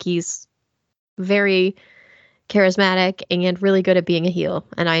 Like I think he's very charismatic and really good at being a heel,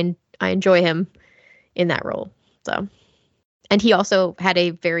 and I enjoy him in that role. So, and he also had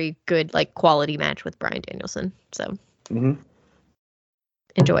a very good like quality match with Bryan Danielson. So,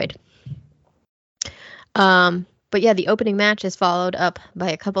 enjoyed. But yeah, the opening match is followed up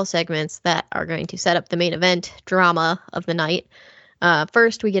by a couple segments that are going to set up the main event drama of the night.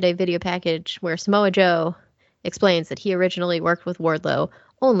 First, we get a video package where Samoa Joe explains that he originally worked with Wardlow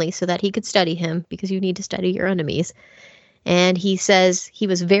only so that he could study him, because you need to study your enemies. And he says he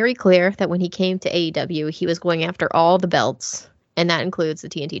was very clear that when he came to AEW, he was going after all the belts, and that includes the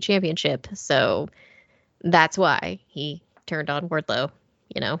TNT Championship. So that's why he turned on Wardlow.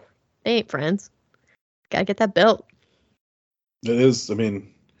 You know, they ain't friends. Gotta get that belt. It is, I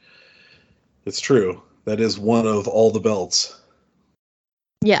mean, it's true. That is one of all the belts.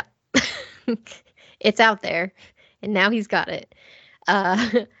 Yeah. It's out there, and now he's got it.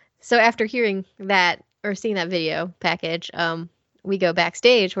 So after hearing that, or seeing that video package, we go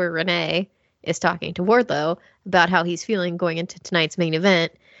backstage where Renee is talking to Wardlow about how he's feeling going into tonight's main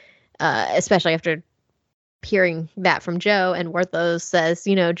event, especially after hearing that from Joe. And Wardlow says,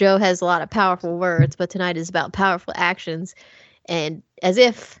 you know, Joe has a lot of powerful words, but tonight is about powerful actions. And as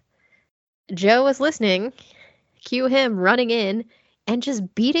if Joe was listening, cue him running in and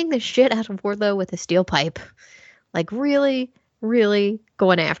just beating the shit out of Wardlow with a steel pipe. Like really, really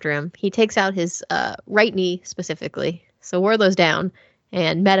going after him. He takes out his right knee specifically. So Wardlow's down,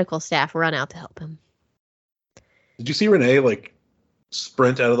 and medical staff run out to help him. Did you see Renee like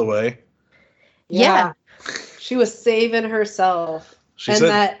sprint out of the way? Yeah. She was saving herself. She and said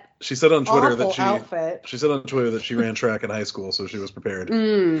that she said on Twitter that outfit. she said on Twitter that she ran track in high school, so she was prepared.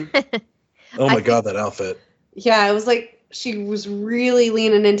 Mm. Oh my god, that outfit. Yeah, it was like she was really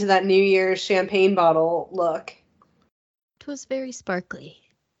leaning into that New Year's champagne bottle look. It was very sparkly.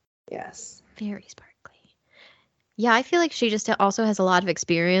 Yes. Very sparkly. Yeah, I feel like she just also has a lot of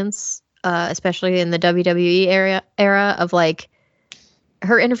experience, especially in the WWE era of like,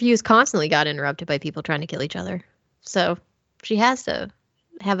 her interviews constantly got interrupted by people trying to kill each other. So she has to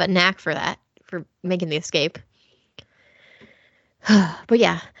have a knack for that, for making the escape. But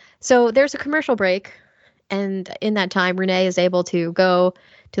yeah, so there's a commercial break. And in that time, Renee is able to go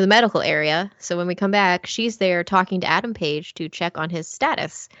to the medical area. So when we come back, she's there talking to Adam Page to check on his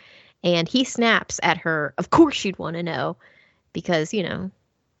status. And he snaps at her. Of course you'd want to know, because, you know,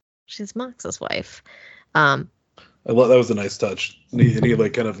 she's Mox's wife. I love that was a nice touch. And he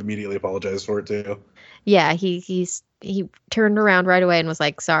like kind of immediately apologized for it too. Yeah, he turned around right away and was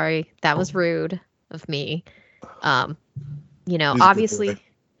like, "Sorry, that was rude of me." You know, He's obviously,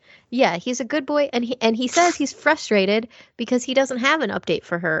 yeah, he's a good boy, and he says he's frustrated because he doesn't have an update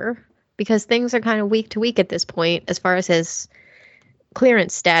for her, because things are kind of week to week at this point as far as his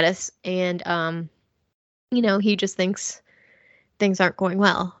clearance status, and you know, he just thinks things aren't going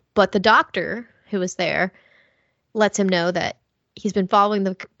well. But the doctor who was there lets him know that he's been following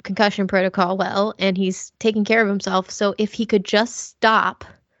the concussion protocol well, and he's taking care of himself. So if he could just stop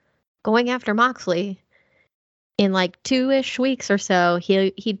going after Moxley in like 2-ish weeks or so,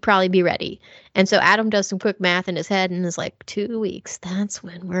 he'd probably be ready. And so Adam does some quick math in his head and is like, 2 weeks, that's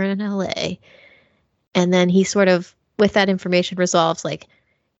when we're in LA. And then he sort of, with that information, resolves like,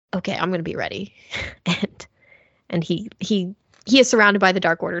 okay, I'm going to be ready. and he is surrounded by the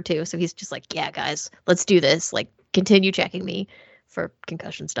Dark Order too. So he's just like, yeah, guys, let's do this. Like, continue checking me for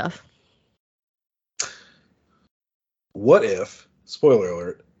concussion stuff. What if, spoiler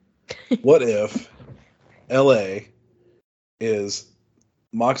alert, what if LA is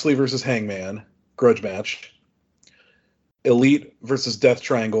Moxley versus Hangman, grudge match, Elite versus Death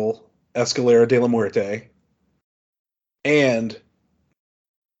Triangle, Escalera de la Muerte, and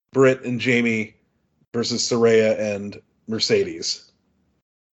Britt and Jamie versus Saraya and Mercedes?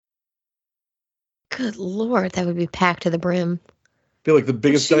 Good Lord, that would be packed to the brim. I feel like the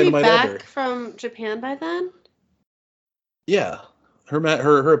biggest Dynamite back ever. From Japan by then? Yeah.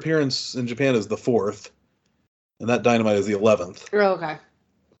 Her appearance in Japan is the 4th, and that Dynamite is the 11th. Oh, okay.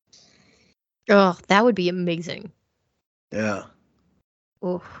 Oh, that would be amazing. Yeah.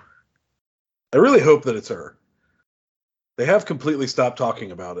 Oh. I really hope that it's her. They have completely stopped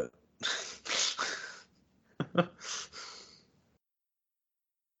talking about it.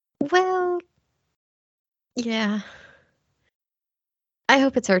 Well, yeah. I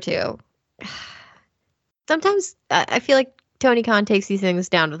hope it's her too. Sometimes I feel like Tony Khan takes these things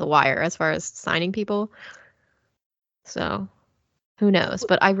down to the wire as far as signing people. So who knows?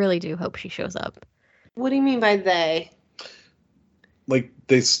 But I really do hope she shows up. What do you mean by they? Like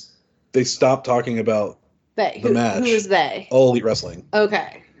they stopped talking about They. the match. Who is they? All Elite Wrestling.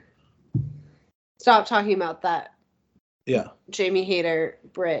 Okay. Stop talking about that. Yeah. Jamie Hayter,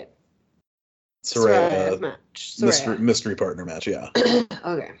 Britt, Saraya match. Mystery partner match. Yeah.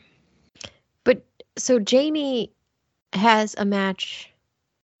 Okay. But so Jamie has a match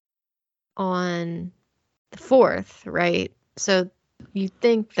on the 4th, right? So you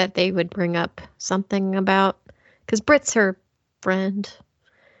think that they would bring up something about, because Britt's her friend.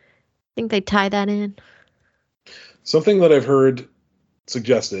 Think they tie that in? Something that I've heard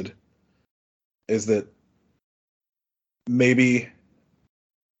suggested is that maybe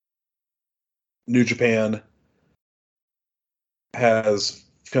New Japan has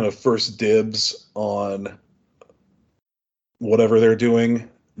kind of first dibs on whatever they're doing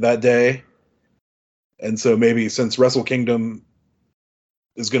that day. And so maybe since Wrestle Kingdom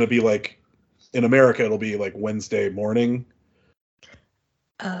is going to be like, in America, it'll be like Wednesday morning.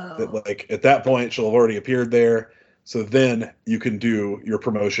 Oh. That like at that point she'll have already appeared there. So then you can do your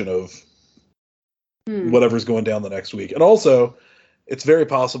promotion of whatever's going down the next week. And also, it's very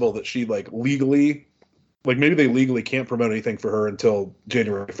possible that she like legally, like maybe they legally can't promote anything for her until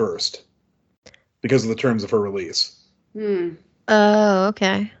January 1st because of the terms of her release. Oh,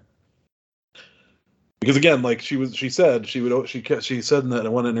 okay. Because again, like she said in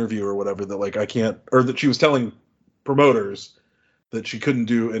that one interview or whatever that like I can't, or that she was telling promoters that she couldn't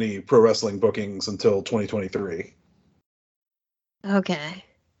do any pro wrestling bookings until 2023. Okay.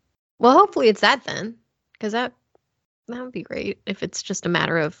 Well, hopefully it's that then, because that would be great. If it's just a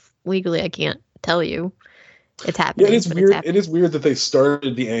matter of legally, I can't tell you it's happening. Yeah, it is weird. It is weird that they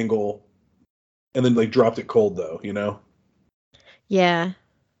started the angle and then like dropped it cold, though. You know. Yeah.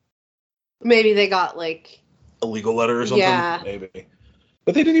 Maybe they got like a legal letter or something. Yeah. Maybe.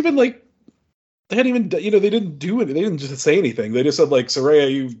 But they didn't even like. They hadn't even. You know, they didn't do it. They didn't just say anything. They just said like,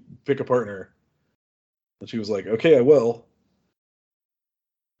 Saraya, you pick a partner. And she was like, okay, I will.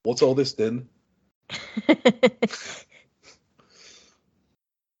 What's all this then?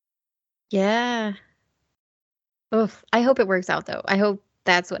 Yeah. Oof. I hope it works out though. I hope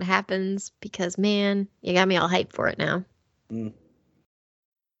that's what happens because man, you got me all hyped for it now.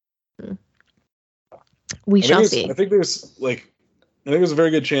 We shall see. I think there's a very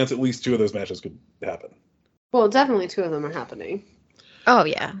good chance at least 2 of those matches could happen. Well, definitely 2 of them are happening. Oh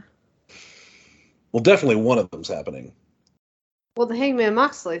yeah. Well, definitely one of them's happening. Well, the Hangman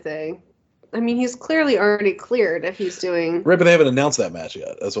Moxley thing. I mean, he's clearly already cleared if he's doing... Right, but they haven't announced that match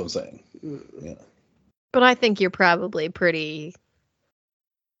yet. That's what I'm saying. Yeah. But I think you're probably pretty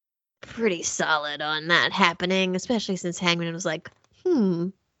solid on that happening, especially since Hangman was like,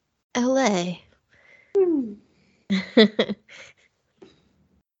 LA.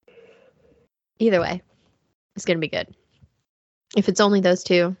 Either way, it's going to be good. If it's only those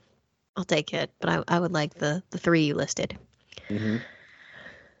 2, I'll take it. But I would like the 3 you listed. Mm-hmm.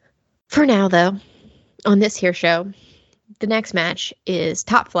 For now, though, on this here show, the next match is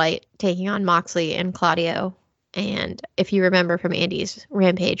Top Flight taking on Moxley and Claudio. And if you remember from Andy's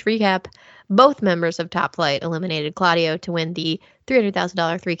Rampage recap, both members of Top Flight eliminated Claudio to win the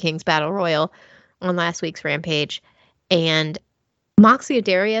 $300,000 Three Kings Battle Royal on last week's Rampage. And Moxley and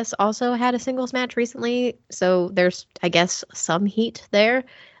Darius also had a singles match recently, so there's, I guess, some heat there.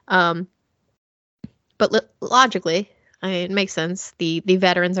 But logically, I mean, it makes sense. The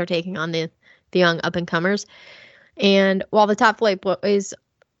veterans are taking on the young up-and-comers. And while the Top Flight boys,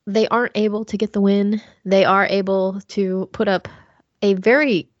 they aren't able to get the win, they are able to put up a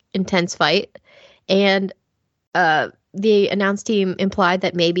very intense fight. And the announced team implied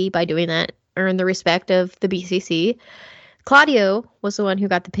that maybe by doing that, earn the respect of the BCC. Claudio was the one who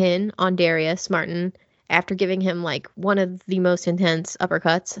got the pin on Darius Martin after giving him like one of the most intense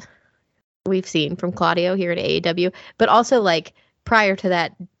uppercuts we've seen from Claudio here at AEW, but also like prior to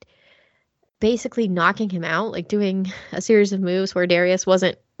that, basically knocking him out, like doing a series of moves where Darius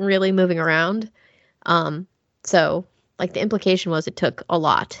wasn't really moving around. So like the implication was it took a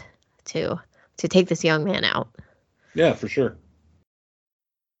lot to take this young man out. Yeah, for sure.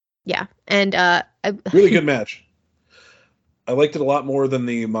 Yeah, and really good match. I liked it a lot more than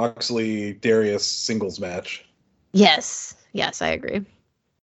the Moxley Darius singles match. Yes, I agree.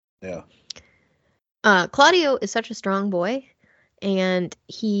 Yeah. Claudio is such a strong boy, and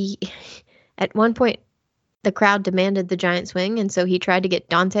he, at one point, the crowd demanded the giant swing, and so he tried to get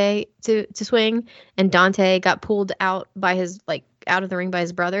Dante to swing, and Dante got pulled out of the ring by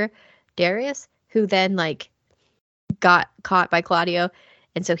his brother, Darius, who then got caught by Claudio,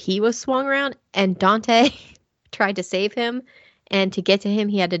 and so he was swung around, and Dante tried to save him, and to get to him,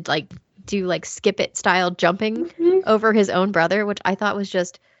 he had to like do like skip it style jumping over his own brother, which I thought was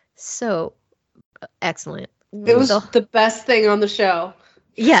just so excellent. It was the best thing on the show.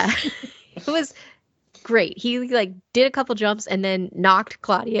 Yeah, it was great. He like did a couple jumps and then knocked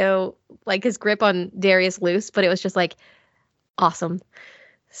Claudio, like his grip on Darius loose, but it was just like awesome.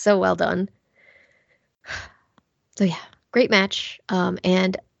 So well done. So yeah, great match.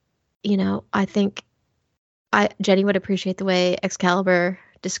 And you know, I think Jenny would appreciate the way Excalibur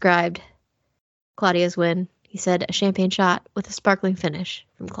described Claudio's win. He said a champagne shot with a sparkling finish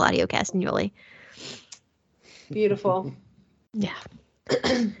from Claudio Castagnoli. Beautiful. Yeah.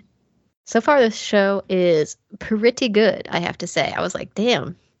 So far, this show is pretty good, I have to say. I was like,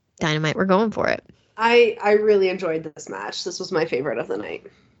 damn, Dynamite, we're going for it. I really enjoyed this match. This was my favorite of the night.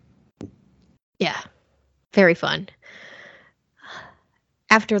 Yeah. Very fun.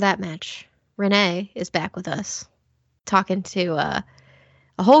 After that match, Renee is back with us, talking to a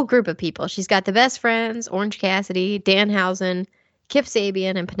whole group of people. She's got the best friends, Orange Cassidy, Danhausen, Kip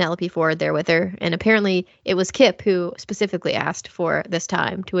Sabian, and Penelope Ford there with her. And apparently it was Kip who specifically asked for this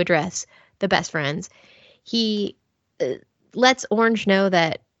time to address the best friends. He lets Orange know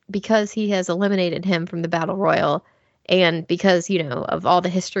that because he has eliminated him from the Battle Royal, and because, you know, of all the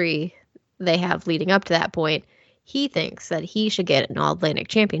history they have leading up to that point, he thinks that he should get an All-Atlantic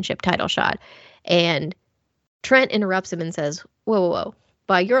Championship title shot. And Trent interrupts him and says, whoa.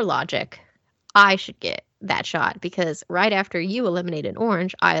 By your logic, I should get that shot because right after you eliminated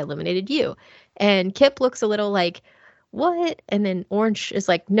Orange, I eliminated you. And Kip looks a little like, what? And then Orange is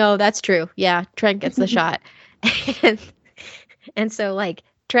like, no, that's true. Yeah, Trent gets the shot. And so, like,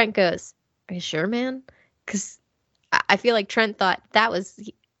 Trent goes, are you sure, man? Because I feel like Trent thought that was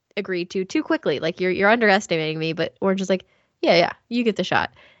agreed to too quickly. Like, you're underestimating me. But Orange is like, yeah, you get the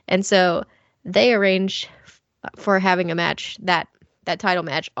shot. And so they arrange for having a match, that title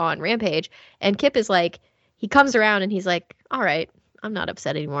match on Rampage. And Kip is like, he comes around and he's like, all right, I'm not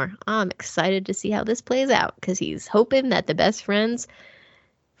upset anymore. I'm excited to see how this plays out because he's hoping that the best friends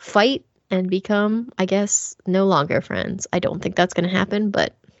fight and become, I guess, no longer friends. I don't think that's going to happen,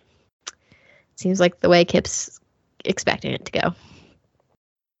 but it seems like the way Kip's expecting it to go.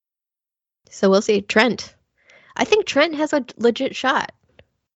 So we'll see. Trent. I think Trent has a legit shot.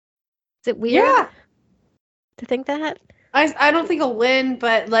 Is it weird to think that? I don't think he'll win,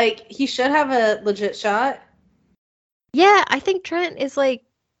 but like he should have a legit shot. Yeah, I think Trent is like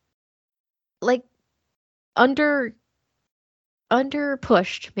under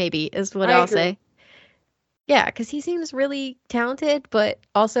pushed, maybe is what I'll say. Yeah, because he seems really talented, but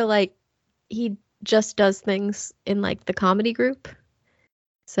also like he just does things in like the comedy group.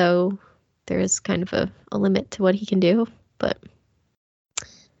 So there is kind of a limit to what he can do, but I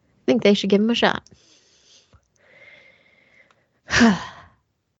think they should give him a shot.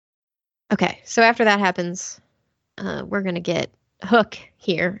 Okay, so after that happens, we're going to get Hook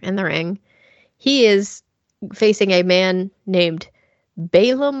here in the ring. He is facing a man named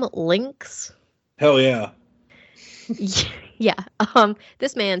Balaam Lynx. Hell yeah. Yeah.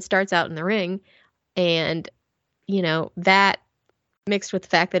 This man starts out in the ring, and, you know, that mixed with the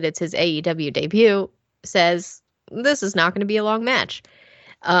fact that it's his AEW debut says this is not going to be a long match.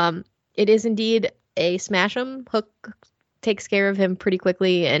 It is indeed a smash 'em. Hook takes care of him pretty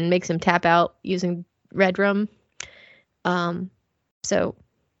quickly and makes him tap out using Red Rum. So,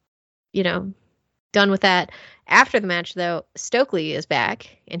 you know, done with that. After the match, though, Stokely is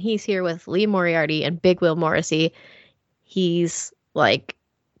back, and he's here with Lee Moriarty and Big Will Morrissey. He's, like,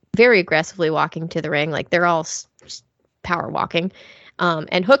 very aggressively walking to the ring. Like, they're all power walking.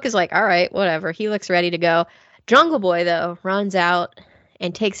 And Hook is like, all right, whatever. He looks ready to go. Jungle Boy, though, runs out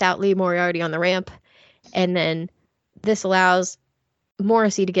and takes out Lee Moriarty on the ramp. And then this allows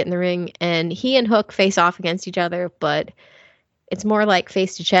Morrissey to get in the ring, and he and Hook face off against each other, but it's more like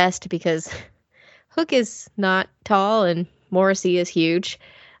face to chest because Hook is not tall and Morrissey is huge.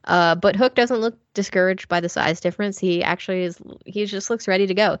 But Hook doesn't look discouraged by the size difference. He actually is, he just looks ready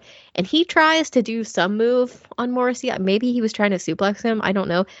to go. And he tries to do some move on Morrissey. Maybe he was trying to suplex him. I don't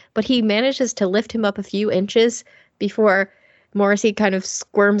know. But he manages to lift him up a few inches before Morrissey kind of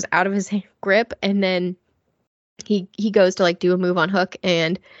squirms out of his grip. And then he goes to like do a move on Hook.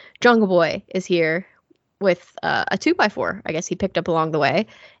 And Jungle Boy is here with a 2x4, I guess he picked up along the way.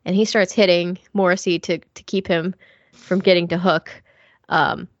 And he starts hitting Morrissey to keep him from getting to Hook.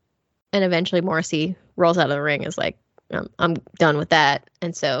 And eventually Morrissey rolls out of the ring, is like, I'm done with that.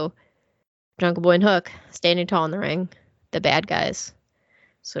 And so Jungle Boy and Hook standing tall in the ring, the bad guys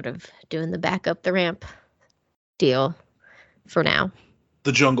sort of doing the back up the ramp deal for now.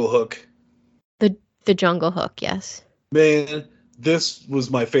 The Jungle Hook. The The Jungle Hook, yes. Man, this was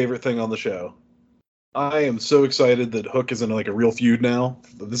my favorite thing on the show. I am so excited that Hook is in like a real feud now.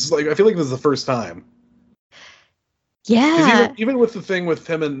 This is like, I feel like this is the first time. Yeah. Even with the thing with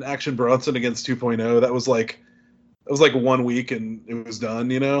him and Action Bronson against 2.0, that was like 1 week and it was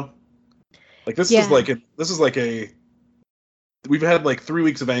done, you know? Like this is like we've had like 3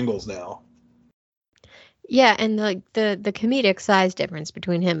 weeks of angles now. Yeah, and like the comedic size difference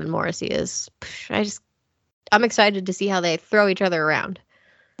between him and Morrissey is I'm excited to see how they throw each other around.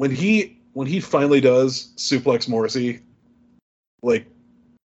 When he finally does suplex Morrissey, like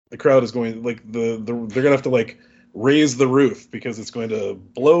the crowd is going like they're gonna have to like raise the roof because it's going to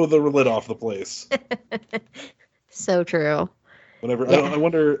blow the lid off the place. So true. Whenever Yeah. I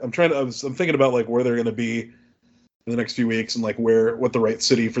wonder, I'm thinking about like where they're gonna be in the next few weeks and like what the right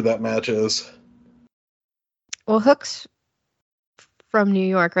city for that match is. Well, Hook's from New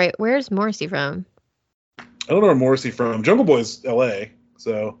York, right? Where's Morrissey from? I don't know where Morrissey from. Jungle Boy's L.A.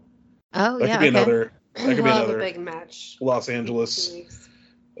 So Oh, that yeah, could be okay. another. That could be We'll have another a big match. Los Angeles.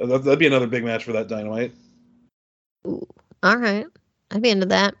 That'd be another big match for that Dynamite. Ooh, all right. I'd be into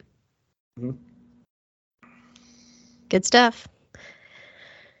that. Mhm. Good stuff.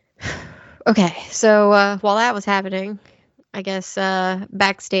 Okay, so while that was happening, I guess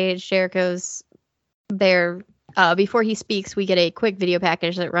backstage, Jericho's there. Before he speaks, we get a quick video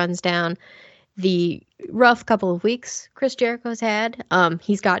package that runs down the rough couple of weeks Chris Jericho's had.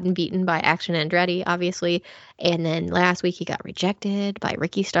 He's gotten beaten by Action Andretti, obviously, and then last week he got rejected by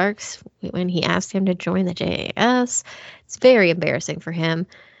Ricky Starks when he asked him to join the JAS. It's very embarrassing for him.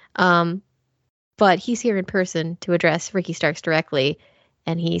 But he's here in person to address Ricky Starks directly,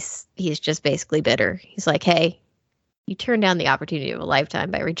 and he's just basically bitter. He's like, hey, you turned down the opportunity of a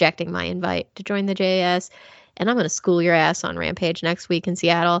lifetime by rejecting my invite to join the JAS, and I'm going to school your ass on Rampage next week in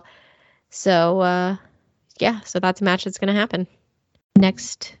Seattle. So, so that's a match that's going to happen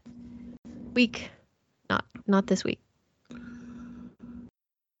next week, not this week.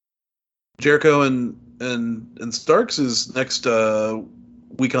 Jericho and Starks is next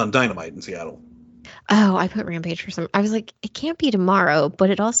week on Dynamite in Seattle. Oh, I put Rampage for some. I was like, it can't be tomorrow, but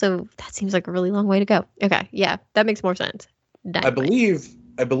it also, that seems like a really long way to go. Okay, yeah, that makes more sense. Dynamite.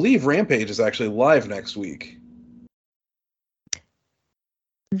 I believe Rampage is actually live next week.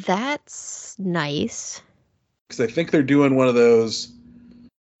 That's nice. Because I think they're doing one of those.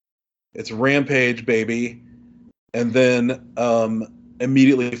 It's Rampage, baby, and then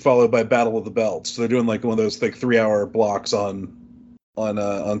immediately followed by Battle of the Belts. So they're doing like one of those like 3-hour blocks on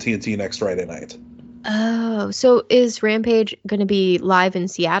TNT next Friday night. Oh, so is Rampage going to be live in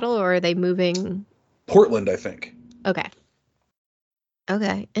Seattle, or are they moving? Portland, I think. Okay,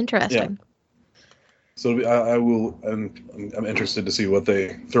 interesting. Yeah. So I will. I'm interested to see what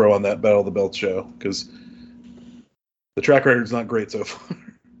they throw on that Battle of the Belts show because the track record's not great so far.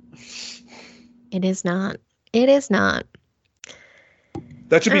 It is not. That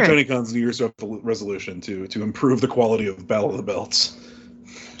should be All right. Tony Khan's New Year's resolution to improve the quality of Battle of the Belts.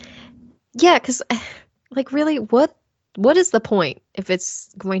 Yeah, because like really, what is the point if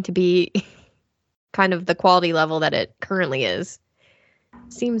it's going to be kind of the quality level that it currently is?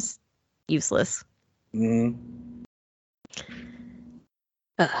 Seems useless. Mm-hmm.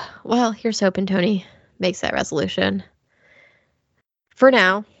 Well, here's hoping Tony makes that resolution. For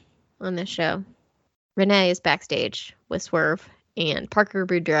now, on this show, Renee is backstage with Swerve and Parker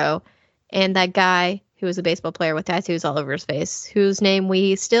Boudreaux and that guy who is a baseball player with tattoos all over his face, whose name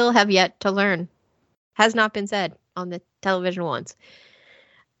we still have yet to learn. Has not been said on the television once.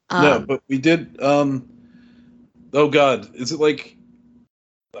 No, but we did. Oh God, is it like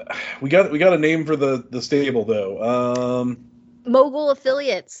we got a name for the stable though? Mogul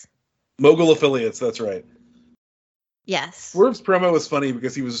Affiliates. Mogul Affiliates. That's right. Yes. Swerve's promo was funny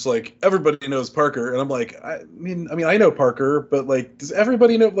because he was just like, everybody knows Parker, and I'm like, I mean, I know Parker, but like, does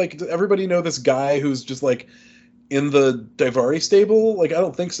everybody know this guy who's just like in the Daivari stable? Like, I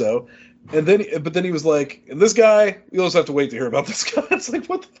don't think so. And then he was like, and this guy, you'll just have to wait to hear about this guy. It's like,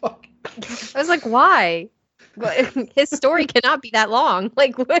 what the fuck? I was like, why? His story cannot be that long.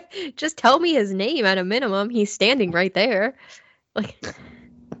 Like, what? Just tell me his name at a minimum. He's standing right there. Like,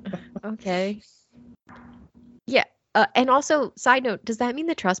 okay. Yeah. And also, side note, does that mean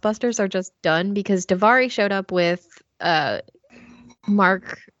the Trustbusters are just done? Because Daivari showed up with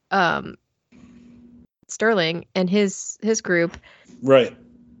Mark Sterling and his group. Right.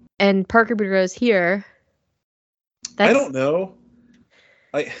 And Parker Boudreaux's here. I don't know.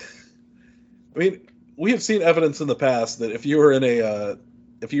 I mean, we have seen evidence in the past that if you were in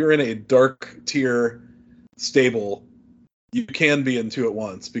a dark tier stable, you can be in two at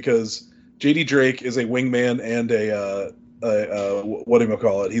once because JD Drake is a wingman and a what do you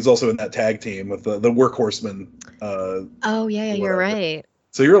call it? He's also in that tag team with the Workhorsemen. Oh yeah, you're right.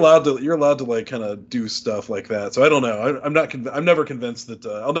 So you're allowed to like kind of do stuff like that. So I don't know. I'm never convinced that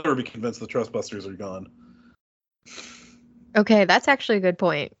I'll never be convinced the Trustbusters are gone. Okay, that's actually a good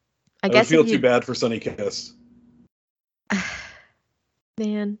point. I would guess feel too bad for Sonny Kiss.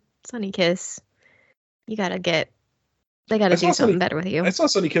 Man, Sonny Kiss, they gotta do something better with you. I saw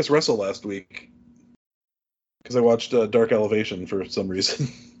Sonny Kiss wrestle last week because I watched Dark Elevation for some reason.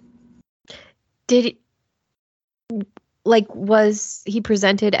 Was he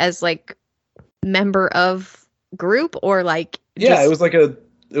presented as like member of group or like? Yeah, it was like a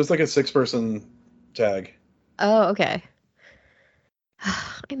 6-person tag. Oh, okay.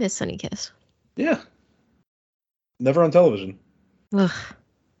 I miss Sonny Kiss. Yeah. Never on television. Ugh.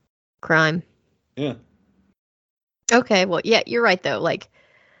 Crime. Yeah. Okay, well, yeah, you're right though. Like,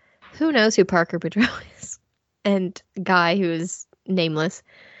 who knows who Parker Boudreaux is? And Guy, who's nameless.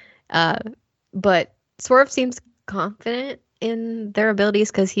 But Swerve seems confident in their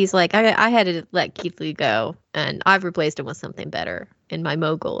abilities because he's like, I had to let Keith Lee go, and I've replaced him with something better in my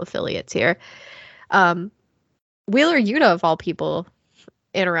Mogul affiliates here. Wheeler Yuta, of all people,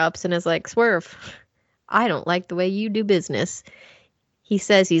 interrupts and is like, Swerve, I don't like the way you do business. He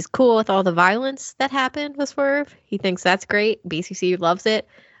says he's cool with all the violence that happened with Swerve. He thinks that's great. BCC loves it.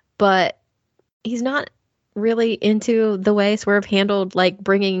 But he's not really into the way Swerve handled, like,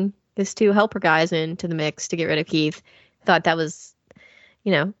 bringing his 2 helper guys into the mix to get rid of Keith. Thought that was,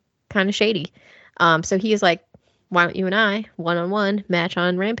 kind of shady. So he's like, why don't you and I, one-on-one, match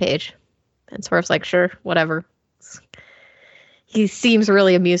on Rampage? And Swerve's like, sure, whatever. He seems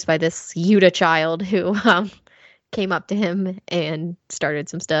really amused by this Yuta child who came up to him and started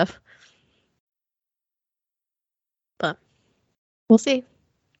some stuff. But we'll see.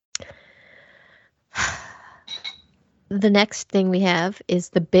 The next thing we have is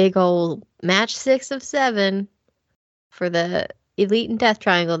the big old match 6 of 7 for the Elite and Death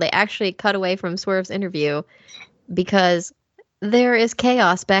Triangle. They actually cut away from Swerve's interview because there is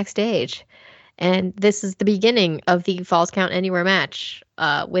chaos backstage. And this is the beginning of the Falls Count Anywhere match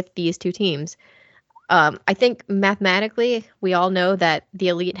with these 2 teams. I think mathematically, we all know that the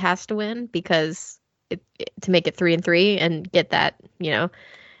Elite has to win because to make it 3-3 and get that,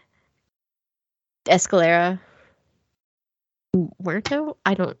 Escalera Muerto?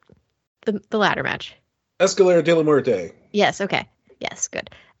 The ladder match. Escalera de la Muerte. Yes, okay. Yes, good.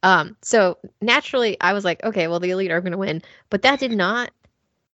 So naturally, I was like, okay, well, the Elite are going to win. But that did not,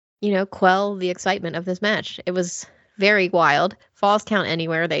 quell the excitement of this match. It was very wild. Falls Count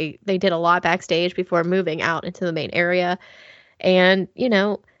Anywhere. They did a lot backstage before moving out into the main area. And,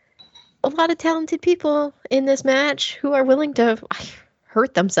 a lot of talented people in this match who are willing to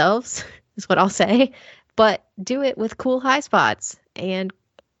hurt themselves, is what I'll say, but do it with cool high spots and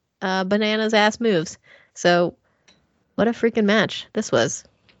bananas ass moves. So what a freaking match this was.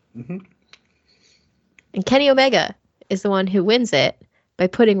 Mm-hmm. And Kenny Omega is the one who wins it by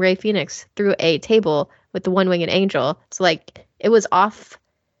putting Rey Fenix through a table with the one-winged angel. So, like, it was off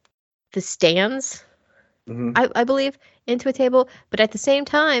the stands, I believe, into a table. But at the same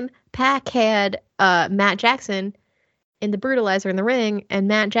time, Pac had Matt Jackson in the Brutalizer in the ring, and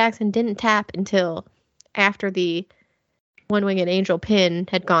Matt Jackson didn't tap until after the one-winged angel pin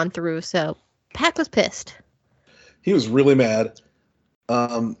had gone through. So Pac was pissed. He was really mad.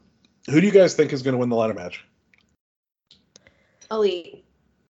 Who do you guys think is going to win the ladder match? Elite.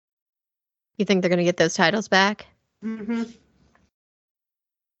 You think they're going to get those titles back? Mm-hmm.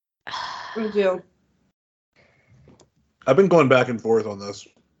 Me too. I've been going back and forth on this.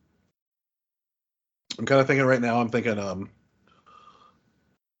 I'm kind of thinking right now, I'm thinking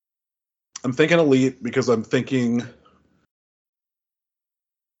Elite because I'm thinking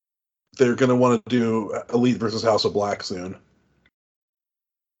they're going to want to do Elite versus House of Black soon.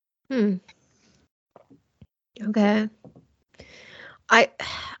 Okay.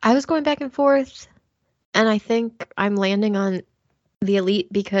 I was going back and forth, and I think I'm landing on the Elite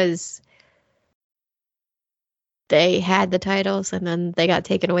because they had the titles and then they got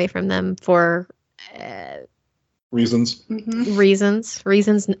taken away from them for reasons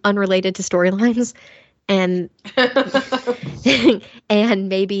unrelated to storylines, and and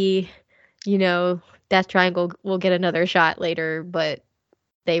maybe Death Triangle will get another shot later, but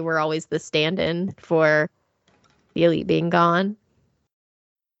they were always the stand-in for the Elite being gone.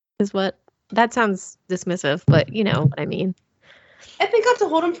 Is what that sounds dismissive, but you know what I mean. I think got to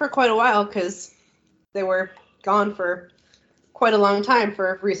hold them for quite a while because they were gone for quite a long time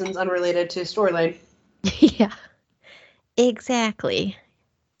for reasons unrelated to storyline. Yeah, exactly.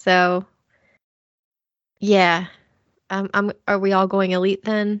 So Yeah. Are we all going elite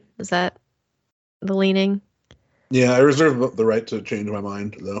then? Is that the leaning? Yeah, I reserve the right to change my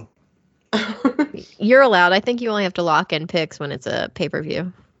mind, though. You're allowed. I think you only have to lock in picks when it's a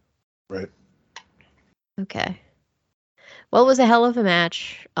pay-per-view. Right. Okay. Well, it was a hell of a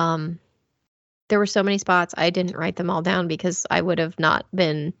match. There were so many spots. I didn't write them all down because I would have not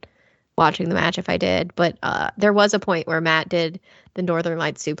been watching the match if I did. But there was a point where Matt did the Northern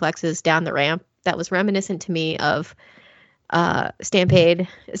Lights suplexes down the ramp that was reminiscent to me of Stadium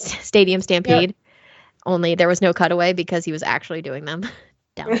Stampede. Yep. Only there was no cutaway because he was actually doing them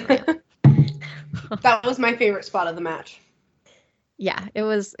down the ramp. That was my favorite spot of the match. Yeah, it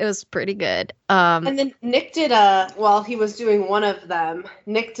was pretty good. And then Nick did while he was doing one of them,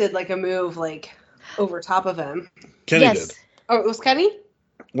 Nick did like a move like over top of him. Kenny did. Oh, it was Kenny?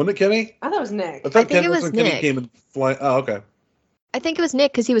 Wasn't it Kenny? I thought it was Nick. I think it was Nick. Kenny came and fly. Oh, okay. I think it was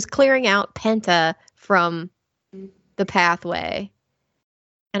Nick because he was clearing out Penta from the pathway.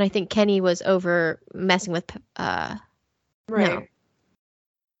 And I think Kenny was over messing with right.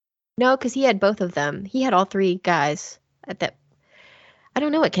 No, because he had both of them. He had all three guys at that. I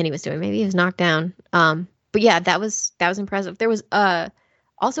don't know what Kenny was doing. Maybe he was knocked down. But yeah, that was impressive. There was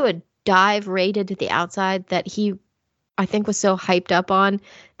also a dive rated to the outside that he, I think, was so hyped up on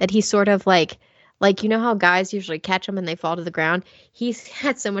that he sort of like you know how guys usually catch them and they fall to the ground. He's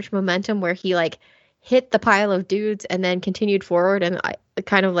had so much momentum where he like hit the pile of dudes and then continued forward and I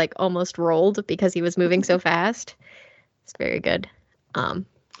kind of like almost rolled because he was moving so fast. It's very good. I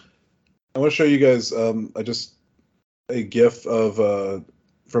want to show you guys a GIF of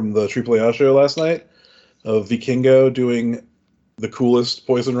from the Triple A show last night of Vikingo doing the coolest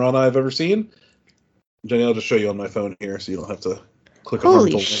Poison Rana I've ever seen. Jenny, I'll just show you on my phone here so you don't have to click on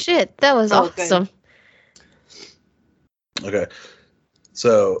Holy shit, that was awesome. Good. Okay.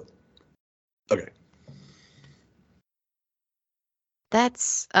 So, okay.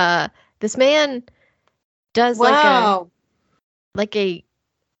 That's this man does like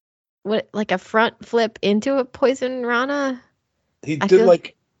a front flip into a Poison Rana. He did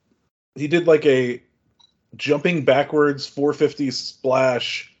like a jumping backwards 450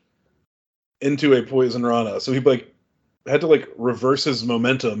 splash into a Poison Rana. So he had to reverse his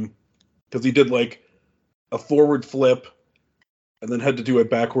momentum because he did like a forward flip and then had to do a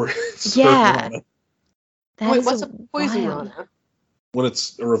backwards. Yeah. Wait, what's a Poison Rana? When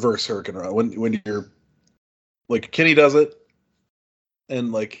it's a reverse Hurricane Rana. When you're like Kenny does it.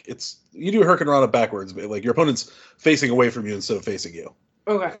 And it's you do a Hurricane Rana backwards, but your opponent's facing away from you instead of facing you.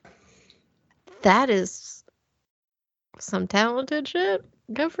 Okay. That is some talented shit.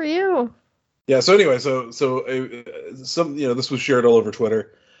 Good for you. Yeah. So anyway, so this was shared all over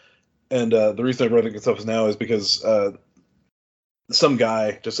Twitter, and the reason I brought it up now is because some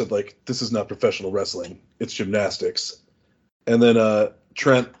guy just said this is not professional wrestling, it's gymnastics, and then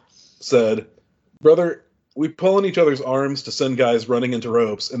Trent said, "Brother, we pull on each other's arms to send guys running into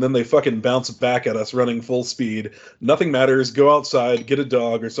ropes, and then they fucking bounce back at us running full speed. Nothing matters. Go outside, get a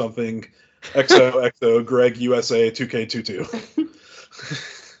dog or something. XOXO, Greg USA 2K22."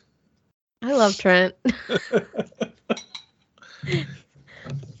 I love Trent.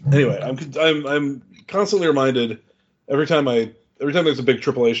 Anyway, I'm constantly reminded every time there's a big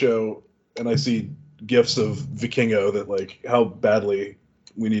AAA show and I see gifs of Vikingo that how badly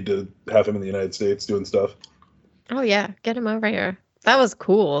we need to have him in the United States doing stuff. Oh yeah, get him over here. That was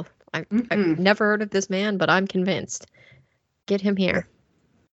cool. I've never heard of this man, but I'm convinced. Get him here.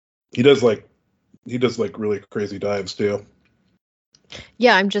 He does really crazy dives too.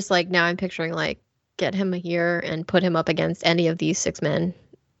 Yeah, I'm just now I'm picturing get him here and put him up against any of these 6 men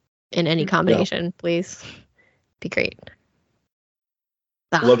in any combination, please. Be great.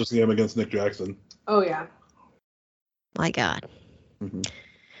 I'd love to see him against Nick Jackson. Oh yeah. My God. Mm-hmm.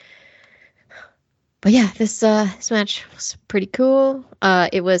 But yeah, this match was pretty cool.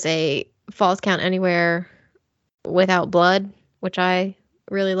 It was a Falls Count Anywhere without blood, which I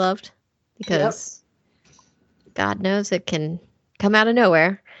really loved because God knows it can come out of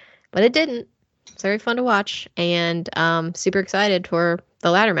nowhere, but it didn't. It's very fun to watch, and super excited for the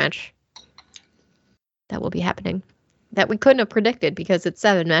ladder match that will be happening that we couldn't have predicted because it's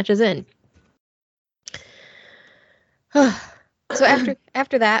 7 matches in. So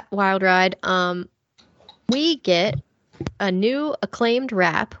after that wild ride, we get a new acclaimed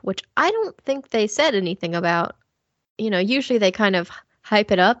rap, which I don't think they said anything about. Usually they kind of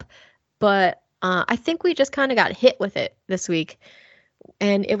hype it up, but I think we just kind of got hit with it this week.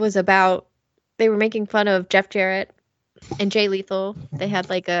 And it was about, they were making fun of Jeff Jarrett and Jay Lethal. They had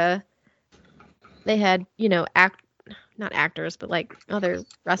not actors, but other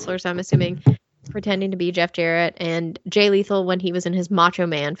wrestlers, I'm assuming, pretending to be Jeff Jarrett, and Jay Lethal when he was in his Macho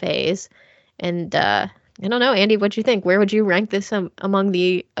Man phase. And I don't know, Andy, what'd you think? Where would you rank this among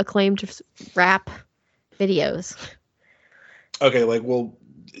the acclaimed rap videos? Okay, like, well,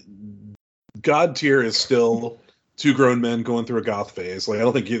 God tier is still two grown men going through a goth phase. Like, I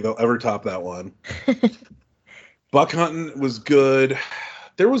don't think they'll ever top that one. Buck Hunting was good.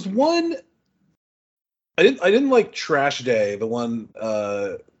 There was one. I didn't like Trash Day, the one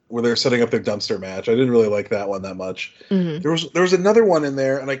where they're setting up their dumpster match. I didn't really like that one that much. Mm-hmm. There was another one in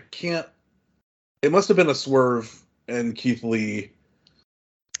there, and I can't. It must have been a Swerve and Keith Lee.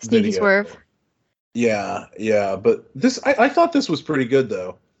 Sneaky video. Swerve. Yeah, but this I thought this was pretty good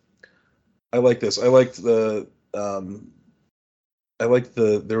though. I like this. I liked the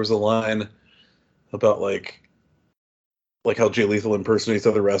there was a line about like how Jay Lethal impersonates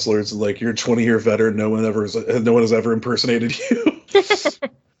other wrestlers, and like, you're a 20-year veteran, no one has ever impersonated you.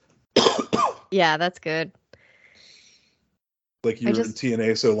 Yeah, that's good. Like, you were in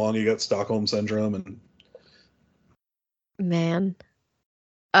TNA so long you got Stockholm syndrome, and man.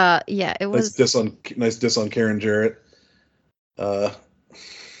 Yeah, it was nice diss on Karen Jarrett. The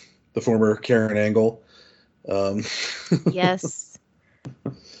former Karen Angle. Yes.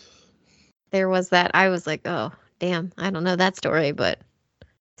 There was that. I was like, oh, damn, I don't know that story, but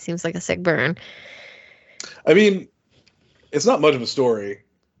seems like a sick burn. I mean, it's not much of a story.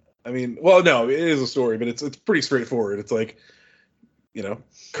 I mean, well, no, it is a story, but it's pretty straightforward. It's like,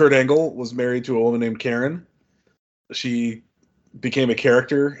 Kurt Angle was married to a woman named Karen. She became a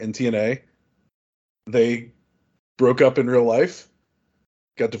character in TNA. They broke up in real life,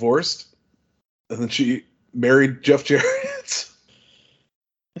 got divorced, and then she married Jeff Jarrett.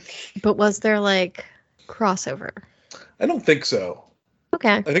 But was there like crossover? I don't think so.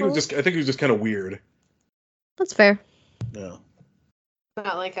 Okay. I think it was just kind of weird. That's fair. Yeah.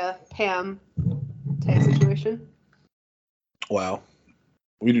 Not like a Pam type situation. Wow.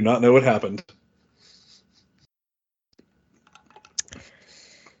 We do not know what happened.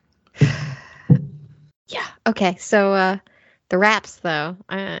 Yeah. Okay. So the raps, though,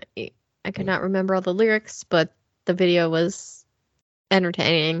 I could not remember all the lyrics, but the video was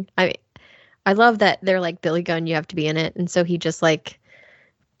entertaining. I love that they're like, Billy Gunn, you have to be in it, and so he just like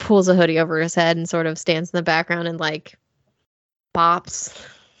pulls a hoodie over his head and sort of stands in the background and like bops.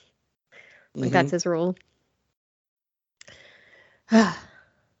 Like, that's his rule. So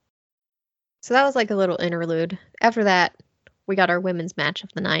that was like a little interlude. After that, we got our women's match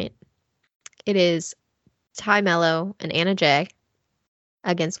of the night. It is Ty Mello and Anna Jay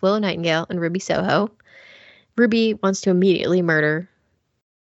against Willow Nightingale and Ruby Soho. Ruby wants to immediately murder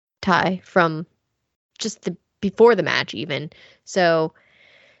Ty from just before the match even. So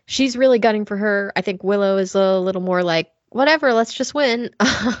she's really gunning for her. I think Willow is a little more like, whatever, let's just win.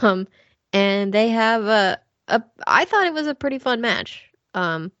 And they have I thought it was a pretty fun match.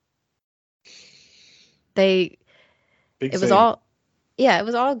 It was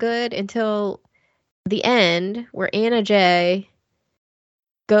all good until the end, where Anna Jay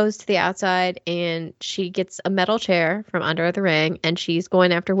goes to the outside and she gets a metal chair from under the ring and she's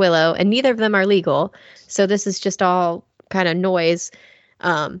going after Willow, and neither of them are legal. So this is just all kind of noise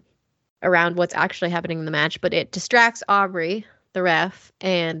around what's actually happening in the match, but it distracts Aubrey, the ref,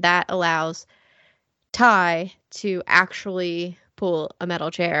 and that allows Ty to actually pull a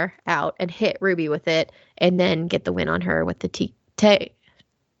metal chair out and hit Ruby with it, and then get the win on her with the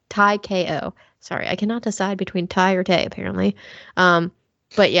Ty KO. Sorry, I cannot decide between Ty or Tay, apparently.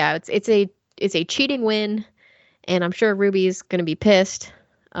 But yeah, it's a cheating win, and I'm sure Ruby's gonna be pissed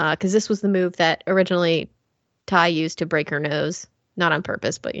because this was the move that originally Ty used to break her nose, not on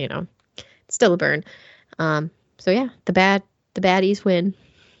purpose, but it's still a burn. So yeah, the baddies win.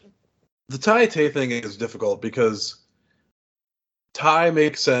 The Ty Tay thing is difficult because Ty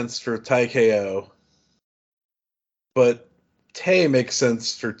makes sense for Ty KO, but Tay makes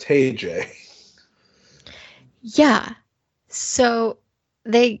sense for Tay J. Yeah. So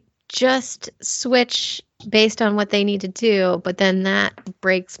they just switch based on what they need to do, but then that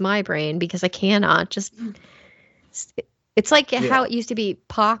breaks my brain because I cannot just. It's like how it used to be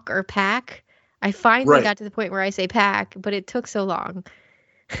Pac or Pack. I finally got to the point where I say Pack, but it took so long.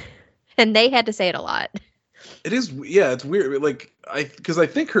 And they had to say it a lot. It is, yeah, it's weird. Like, because I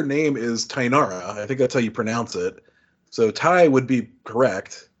think her name is Tainara. I think that's how you pronounce it. So Ty would be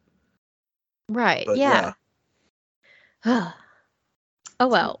correct. Right, but yeah. Oh,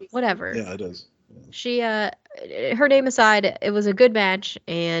 well, whatever. Yeah, it is. She, her name aside, it was a good match.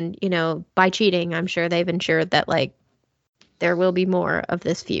 And, by cheating, I'm sure they've ensured that, like, there will be more of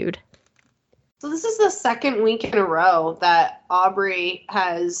this feud. So this is the second week in a row that Aubrey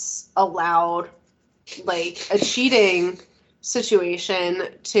has allowed like a cheating situation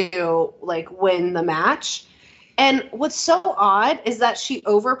to like win the match. And what's so odd is that she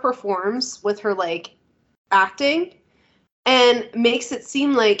overperforms with her like acting and makes it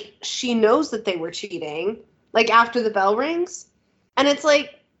seem like she knows that they were cheating like after the bell rings. And it's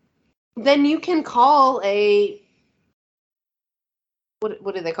like, then you can call a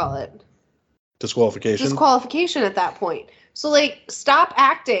what do they call it? Disqualification at that point. So like stop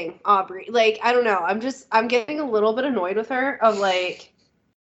acting, Aubrey. Like I don't know. I'm getting a little bit annoyed with her of like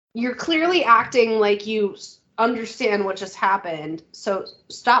you're clearly acting like you understand what just happened. So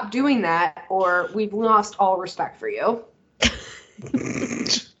stop doing that or we've lost all respect for you.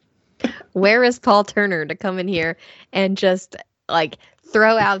 Where is Paul Turner to come in here and just like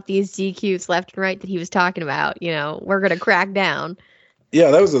throw out these DQs left and right that he was talking about? You know, we're going to crack down. Yeah,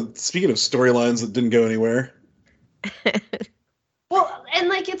 that was speaking of storylines that didn't go anywhere. Well, and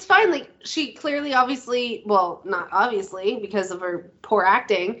like it's fine. Like she clearly, obviously, well, not obviously because of her poor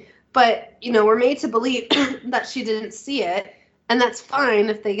acting, but you know, we're made to believe that she didn't see it, and that's fine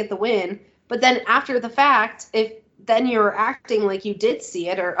if they get the win. But then after the fact, if then you're acting like you did see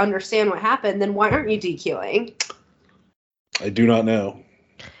it or understand what happened, then why aren't you DQing? I do not know.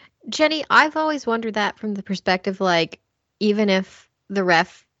 Jenny, I've always wondered that from the perspective, like, even if the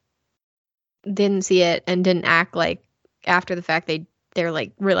ref didn't see it and didn't act like after the fact they're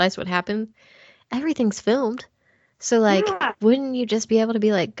like realized what happened, everything's filmed. So like, Yeah. Wouldn't you just be able to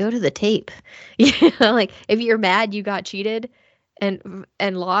be like, go to the tape? You know, like if you're mad you got cheated and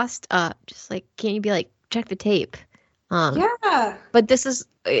lost, just like, can't you be like, check the tape? Yeah. But this is,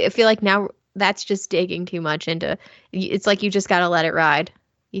 I feel like now that's just digging too much into, it's like you just got to let it ride.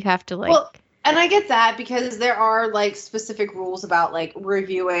 You have to like. Well, and I get that because there are like specific rules about like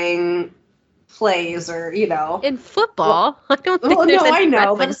reviewing plays or, you know. In football, I don't think Well, there's no, any I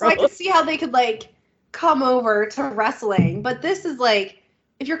know, wrestling but so I rules. could see how they could like come over to wrestling. But this is like,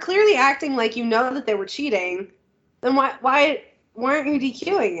 if you're clearly acting like you know that they were cheating, then why aren't you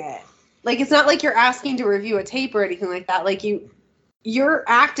DQing it? Like it's not like you're asking to review a tape or anything like that. Like you're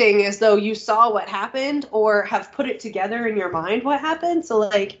acting as though you saw what happened or have put it together in your mind what happened. So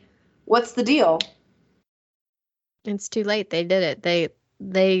like, what's the deal? It's too late. They did it.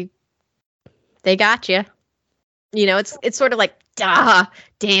 They got you. You know, it's sort of like,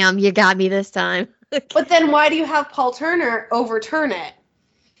 damn, you got me this time. But then why do you have Paul Turner overturn it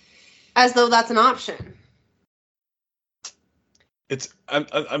as though that's an option?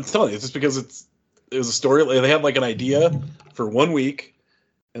 I'm telling you, it's just because it was a story. They had like an idea for 1 week,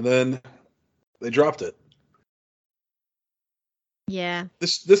 and then they dropped it. Yeah,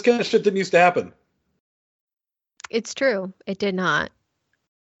 This kind of shit didn't used to happen. it's true. It did not.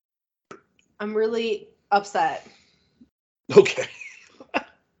 I'm really upset. Okay.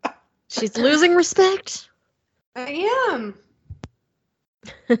 She's losing respect. I am.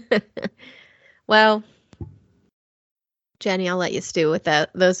 Well, Jenny, I'll let you stew with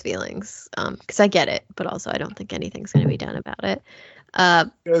those feelings, because I get it, but also I don't think anything's going to be done about it.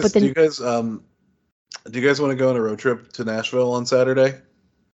 Do you guys want to go on a road trip to Nashville on Saturday?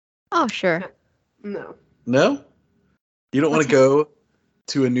 Oh, sure. No. No? You don't want to go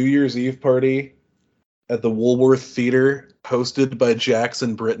to a New Year's Eve party at the Woolworth Theater hosted by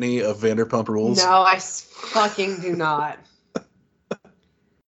Jackson Brittany of Vanderpump Rules? No, I fucking do not.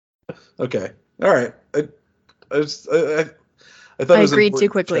 Okay. All right. I thought it was agreed too important to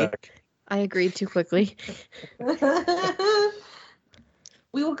quickly. check. I agreed too quickly.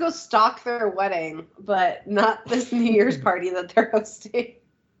 We will go stalk their wedding, but not this New Year's party that they're hosting.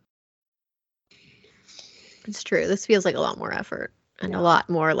 It's true. This feels like a lot more effort and a lot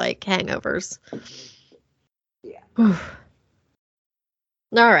more like hangovers. Yeah. All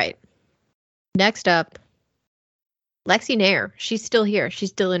right. Next up, Lexi Nair. She's still here. She's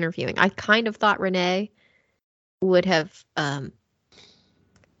still interviewing. I kind of thought Renee would have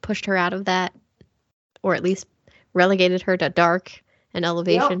pushed her out of that, or at least relegated her to dark and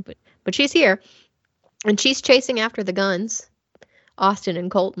elevation. Yep. But she's here, and she's chasing after the guns, Austin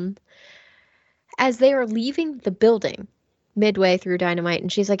and Colton, as they are leaving the building midway through Dynamite.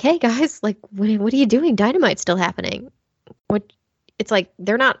 And she's like, "Hey guys, like, what are you doing? Dynamite's still happening." What? It's like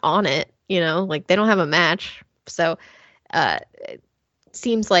they're not on it, you know, like they don't have a match. So it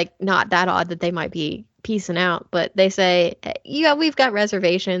seems like not that odd that they might be peacing out, but they say, yeah, we've got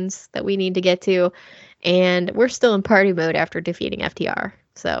reservations that we need to get to, and we're still in party mode after defeating FTR.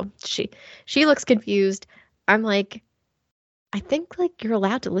 So she looks confused. I'm like, I think like you're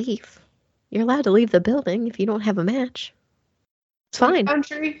allowed to leave. You're allowed to leave the building if you don't have a match. It's fine.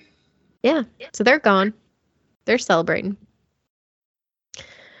 Country. Yeah. So they're gone. They're celebrating.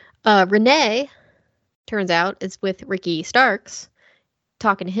 Renee, turns out, is with Ricky Starks,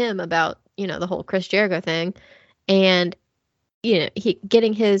 talking to him about, the whole Chris Jericho thing. And, he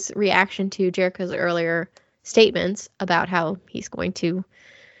getting his reaction to Jericho's earlier statements about how he's going to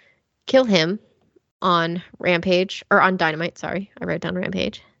kill him on Rampage, or on Dynamite, sorry. I wrote down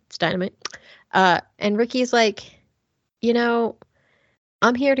Rampage. It's Dynamite. And Ricky's like,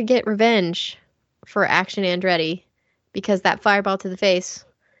 I'm here to get revenge for Action Andretti because that fireball to the face,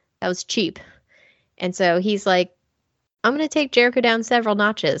 that was cheap. And so he's like, I'm going to take Jericho down several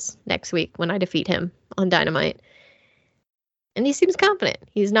notches next week when I defeat him on Dynamite. And he seems confident.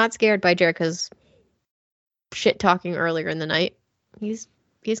 He's not scared by Jericho's shit talking earlier in the night. He's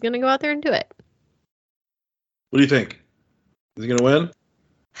going to go out there and do it. What do you think? Is he going to win?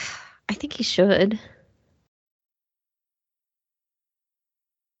 I think he should.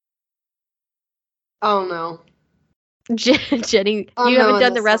 Oh no. Jenny, you haven't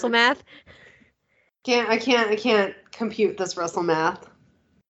done the wrestle math? I can't compute this wrestle math.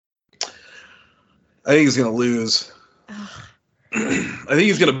 I think he's going to lose. I think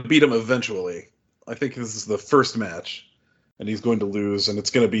he's going to beat him eventually. I think this is the first match, and he's going to lose, and it's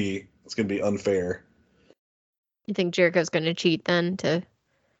going to be unfair. You think Jericho's going to cheat then? Going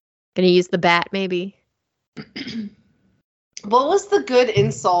to use the bat maybe? What was the good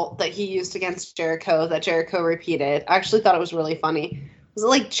insult that he used against Jericho that Jericho repeated? I actually thought it was really funny. Was it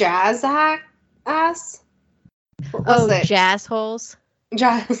like jazz ass? Jazz holes?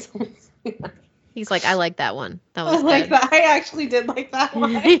 Jazz holes. Yeah. He's like, I like that one. That was I like that. I actually did like that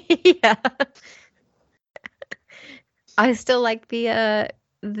one. Yeah. I still like the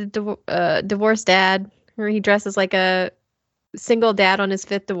divorced dad, where he dresses like a single dad on his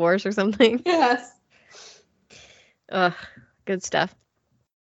 5th divorce or something. Yes. Ugh, good stuff.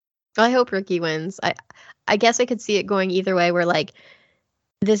 I hope Ricky wins. I guess I could see it going either way, where like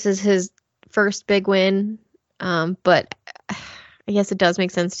this is his first big win, but I guess it does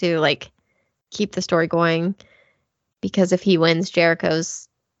make sense to like keep the story going, because if he wins, Jericho's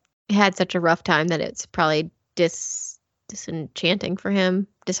had such a rough time that it's probably disenchanting for him,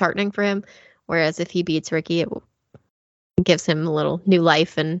 disheartening for him. Whereas if he beats Ricky, it gives him a little new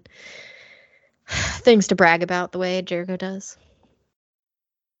life and things to brag about the way Jericho does.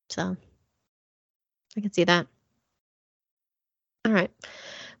 So I can see that. All right.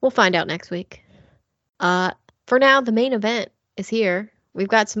 We'll find out next week. For now, the main event is here. We've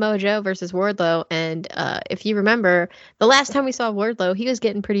got Samoa Joe versus Wardlow, and if you remember, the last time we saw Wardlow, he was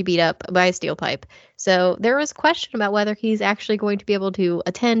getting pretty beat up by a steel pipe. So there was a question about whether he's actually going to be able to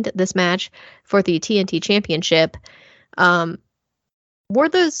attend this match for the TNT Championship. Joe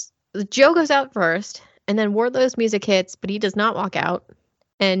goes out first, and then Wardlow's music hits, but he does not walk out.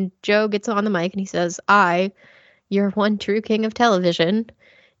 And Joe gets on the mic and he says, your one true king of television,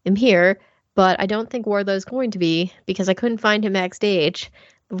 am here. But I don't think Wardlow's going to be, because I couldn't find him backstage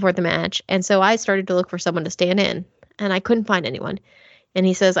before the match. And so I started to look for someone to stand in, and I couldn't find anyone. And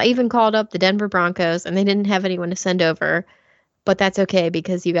he says, I even called up the Denver Broncos, and they didn't have anyone to send over. But that's okay,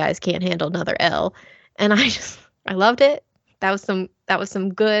 because you guys can't handle another L. And I loved it. That was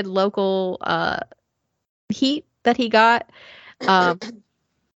some good local heat that he got.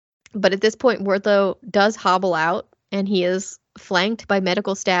 But at this point, Wardlow does hobble out, and he is flanked by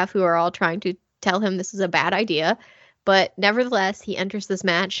medical staff who are all trying to tell him this is a bad idea. But nevertheless, he enters this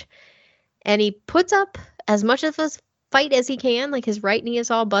match, and he puts up as much of a fight as he can. Like, his right knee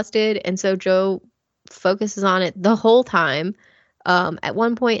is all busted, and so Joe focuses on it the whole time. At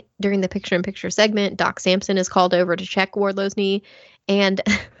one point during the picture-in-picture segment, Doc Samson is called over to check Wardlow's knee, and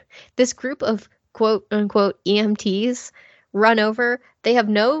this group of quote-unquote EMTs run over. They have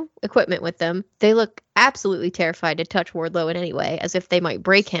no equipment with them. They look absolutely terrified to touch Wardlow in any way, as if they might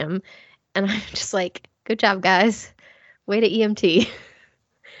break him. And I'm just like, good job, guys. Way to EMT.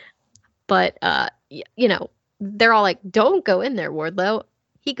 But, they're all like, don't go in there, Wardlow.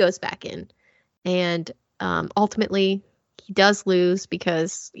 He goes back in. And ultimately, he does lose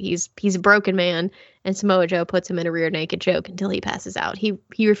because he's a broken man. And Samoa Joe puts him in a rear naked choke until he passes out. He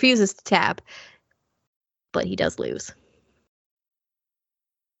refuses to tap, but he does lose.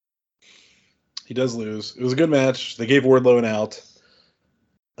 He does lose. It was a good match. They gave Wardlow an out.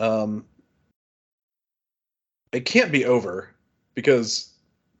 It can't be over because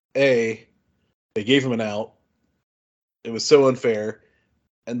A, they gave him an out. It was so unfair.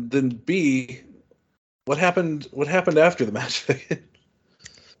 And then B, what happened after the match?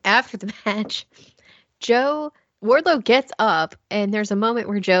 After the match, Wardlow gets up, and there's a moment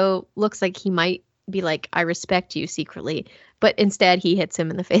where Joe looks like he might be like, I respect you secretly. but instead he hits him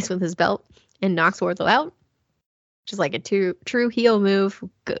in the face with his belt and knocks Wardlow out, which is like a true heel move.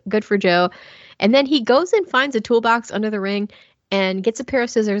 Good for Joe. And then he goes and finds a toolbox under the ring and gets a pair of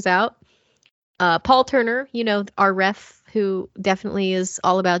scissors out. Paul Turner, our ref, who definitely is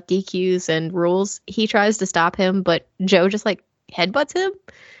all about DQs and rules, he tries to stop him, but Joe just like headbutts him,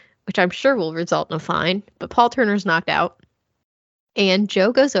 which I'm sure will result in a fine. But Paul Turner's knocked out. And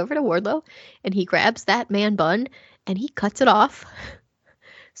Joe goes over to Wardlow and he grabs that man bun and he cuts it off.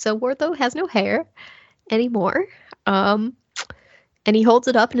 So Wardlow has no hair anymore. And he holds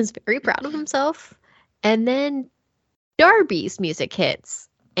it up and is very proud of himself. And then Darby's music hits.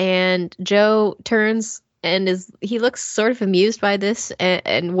 And Joe turns and he looks sort of amused by this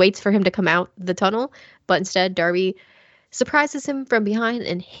and waits for him to come out the tunnel. But instead, Darby surprises him from behind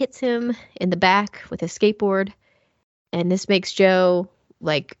and hits him in the back with his skateboard. And this makes Joe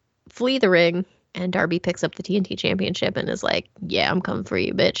flee the ring. And Darby picks up the TNT championship and is like, yeah, I'm coming for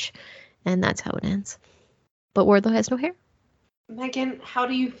you, bitch. And that's how it ends. But Wardlow has no hair. Megan, how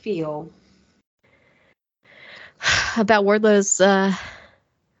do you feel about Wardlow's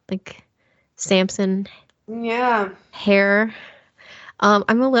Samson hair?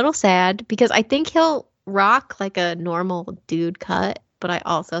 I'm a little sad because I think he'll rock like a normal dude cut, but I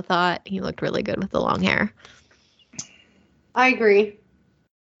also thought he looked really good with the long hair. I agree.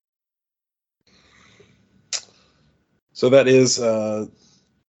 So that is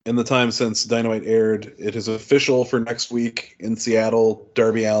in the time since Dynamite aired. It is official for next week in Seattle.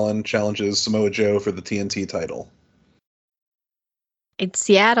 Darby Allin challenges Samoa Joe for the TNT title. It's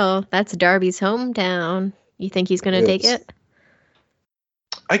Seattle. That's Darby's hometown. You think he's going to take it?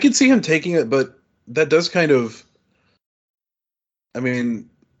 I could see him taking it, but that does kind of... I mean,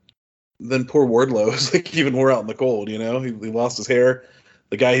 then poor Wardlow is even more out in the cold, He lost his hair.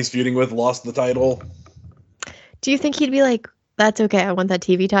 The guy he's feuding with lost the title. Do you think he'd be like, that's okay, I want that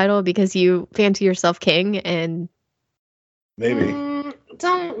TV title because you fancy yourself king and... Maybe.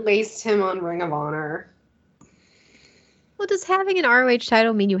 Don't waste him on Ring of Honor. Well, does having an ROH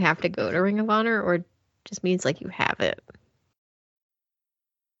title mean you have to go to Ring of Honor, or just means you have it?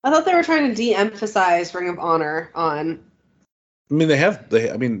 I thought they were trying to de-emphasize Ring of Honor on... I mean,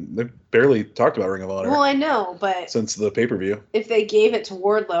 they've barely talked about Ring of Honor. Well, I know, but... Since the pay-per-view. If they gave it to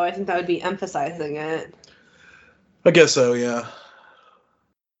Wardlow, I think that would be emphasizing it. I guess so, yeah.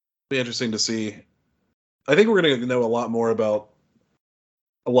 Be interesting to see. I think we're going to know a lot more about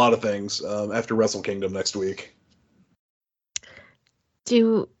a lot of things after Wrestle Kingdom next week.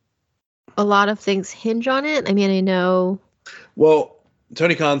 Do a lot of things hinge on it? I mean, I know... Well,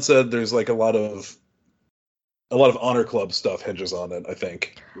 Tony Khan said there's a lot of Honor Club stuff hinges on it, I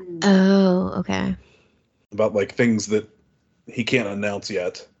think. Oh, okay. About things that he can't announce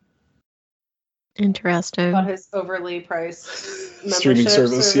yet. Interesting. About his overly priced streaming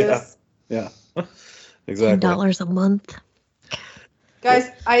service. Yeah. Exactly. $10 a month. Guys,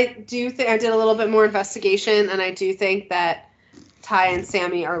 I do think I did a little bit more investigation, and I do think that Ty and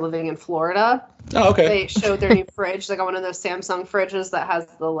Sammy are living in Florida. Oh, okay. They showed their new fridge. They got one of those Samsung fridges that has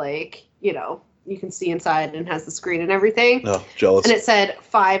the you can see inside and has the screen and everything. Oh, jealous. And it said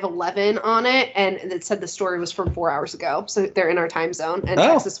 5:11 on it, and it said the story was from 4 hours ago. So they're in our time zone, and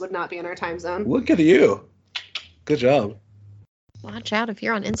Texas would not be in our time zone. Look at you. Good job. Watch out if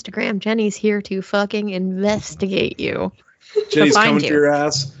you're on Instagram. Jenny's here to fucking investigate you. Jenny's coming for your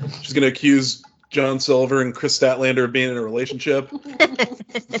ass. She's going to accuse John Silver and Chris Statlander of being in a relationship.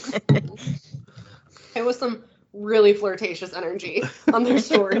 It was some really flirtatious energy on their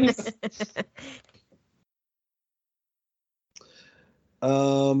stories.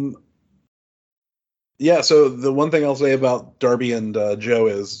 Yeah, so the one thing I'll say about Darby and Joe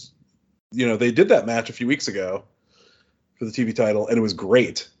is, they did that match a few weeks ago for the TV title, and it was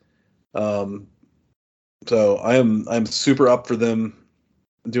great. So I'm super up for them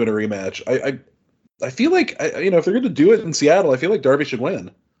doing a rematch. I feel like if they're going to do it in Seattle, I feel like Darby should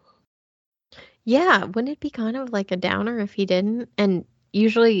win. Yeah, wouldn't it be kind of like a downer if he didn't? And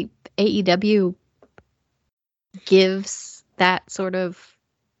usually AEW gives that sort of,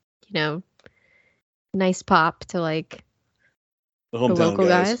 nice pop to the local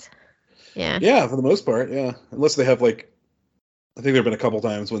guys. Yeah. Yeah, for the most part, yeah. Unless they have I think there have been a couple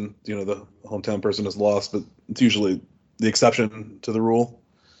times when, the hometown person has lost, but it's usually the exception to the rule.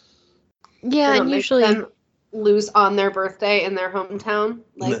 Yeah, and usually them lose on their birthday in their hometown,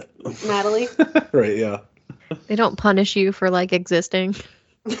 like Natalie. Right, yeah. They don't punish you for existing.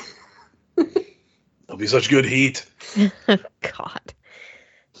 There'll be such good heat. God.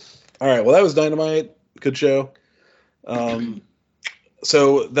 All right, well, that was Dynamite. Good show.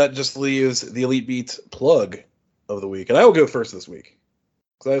 So that just leaves the Elite Beat plug. of the week, and I will go first this week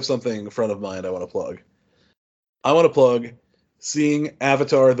because I have something front of mind I want to plug. I want to plug seeing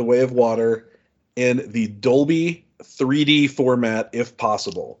Avatar: The Way of Water in the Dolby 3D format, if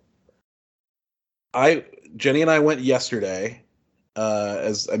possible. Jenny and I went yesterday.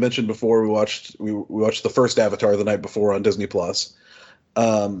 As I mentioned before, we watched the first Avatar the night before on Disney Plus.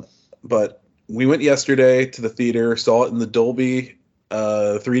 But we went yesterday to the theater, saw it in the Dolby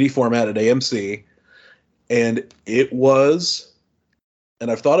 3D format at AMC, and it was. And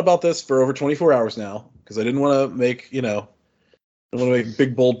I've thought about this for over 24 hours now because I didn't want to make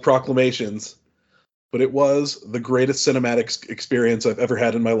big bold proclamations, but it was the greatest cinematic experience I've ever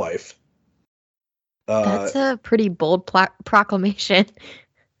had in my life. That's a pretty bold proclamation.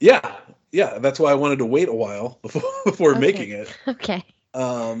 Yeah, that's why I wanted to wait a while before making it. Okay.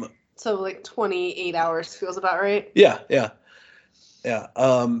 So like 28 hours feels about right? Yeah.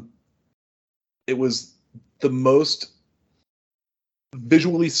 It was the most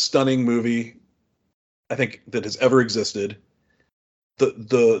visually stunning movie I think that has ever existed.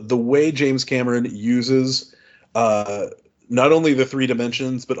 The way James Cameron uses not only the 3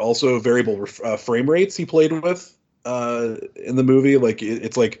 dimensions but also variable frame rates he played with in the movie. Like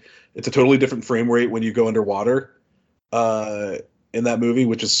it's a totally different frame rate when you go underwater in that movie,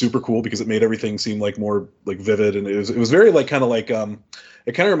 which is super cool because it made everything seem like more like vivid, and it was very like kind of like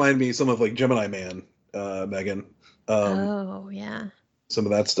it kind of reminded me some of like Gemini Man, Megan. Oh yeah. Some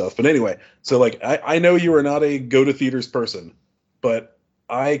of that stuff. But anyway, so like I know you are not a go to theaters person, but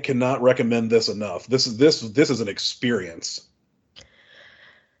I cannot recommend this enough. This is an experience.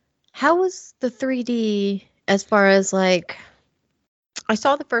 How was the 3D as far as like I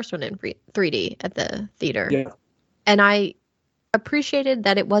saw the first one in 3D at the theater. Yeah. And I appreciated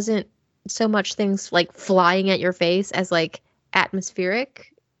that it wasn't so much things like flying at your face as like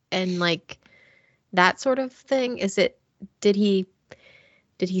atmospheric and like that sort of thing. Did he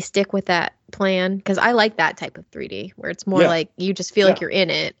stick with that plan? Because I like that type of 3D where it's more like you just feel like you're in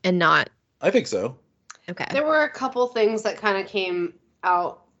it and not. I think so. Okay. There were a couple things that kind of came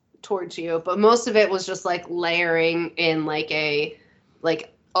out towards you, but most of it was just like layering in like a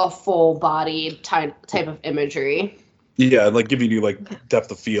full bodied type of imagery. Yeah, like giving you like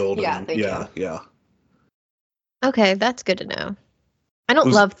depth of field. Yeah, and, thank you. Yeah. Okay, that's good to know. I don't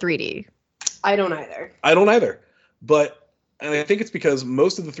love 3D. I don't either. And I think it's because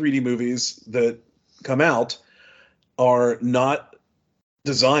most of the 3D movies that come out are not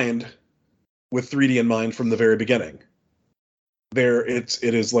designed with 3D in mind from the very beginning. It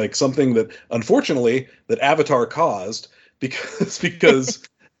is like something that unfortunately that Avatar caused because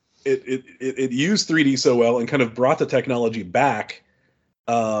it used 3D so well and kind of brought the technology back,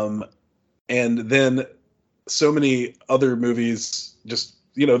 and then so many other movies just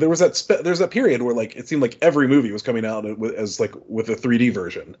there was there's that period where like it seemed like every movie was coming out with a 3D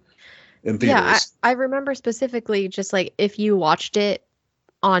version in theaters. Yeah, I remember specifically just like if you watched it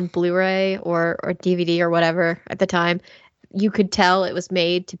on Blu-ray or DVD or whatever at the time, you could tell it was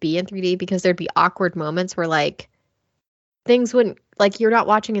made to be in 3D because there'd be awkward moments where like things wouldn't like you're not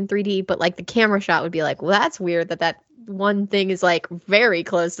watching in 3D, but like the camera shot would be like, well, that's weird that one thing is like very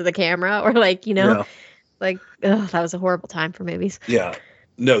close to the camera or like like that was a horrible time for movies. Yeah.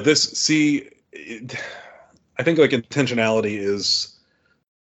 No, I think like intentionality is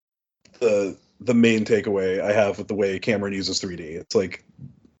the main takeaway I have with the way Cameron uses 3D. It's like,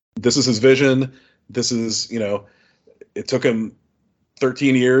 this is his vision. This is, it took him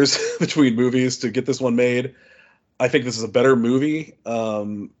 13 years between movies to get this one made. I think this is a better movie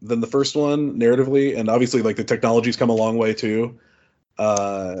than the first one narratively. And obviously like the technology's come a long way too.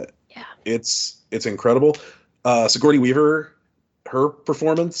 It's incredible. Sigourney Weaver, her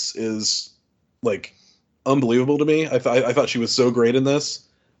performance is like unbelievable to me. I thought she was so great in this.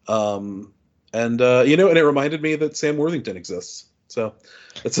 And it reminded me that Sam Worthington exists. So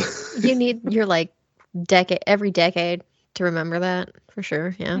it's you need your like every decade to remember that for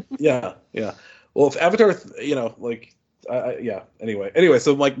sure. Yeah. Yeah. Well, if Avatar, Anyway,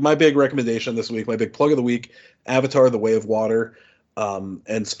 so like my big recommendation this week, my big plug of the week, Avatar: The Way of Water,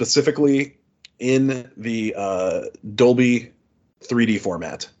 and specifically in the Dolby 3D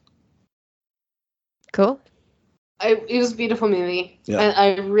format. Cool. It was a beautiful movie. Yeah.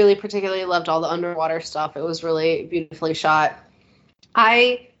 I really particularly loved all the underwater stuff. It was really beautifully shot.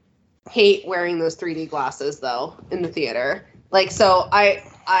 I hate wearing those 3D glasses though in the theater. Like, so I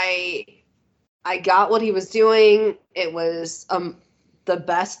got what he was doing. It was the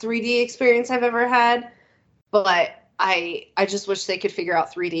best 3D experience I've ever had, but I just wish they could figure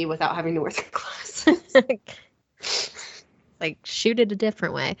out 3D without having to wear the glasses. Like shoot it a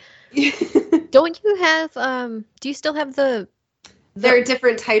different way. Don't you have do you still have the They're a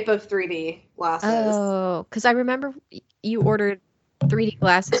different type of 3D glasses. Oh, because I remember you ordered 3D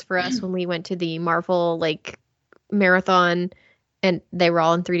glasses for us when we went to the Marvel like marathon, and they were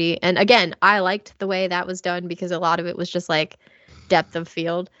all in 3D. And again, I liked the way that was done because a lot of it was just like depth of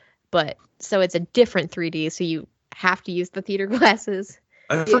field. But so it's a different 3D, so you have to use the theater glasses.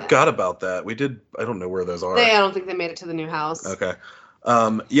 I forgot about that. We did. I don't know where those are. I don't think they made it to the new house. Okay.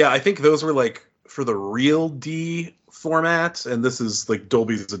 Yeah, I think those were like for the real D format, and this is like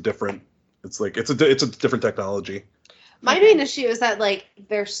Dolby's a different. It's like it's a different technology. My main issue is that like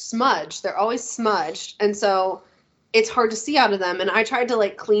they're smudged. They're always smudged, and so it's hard to see out of them. And I tried to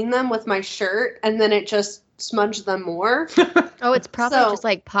like clean them with my shirt, and then it just smudged them more. Oh, it's probably just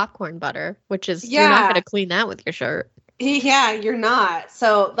like popcorn butter, which is you're not going to clean that with your shirt. Yeah, you're not.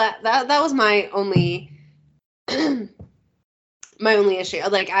 So that was my only my only issue.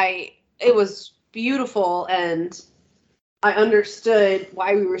 Like it was beautiful and I understood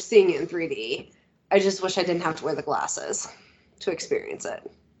why we were seeing it in 3D. I just wish I didn't have to wear the glasses to experience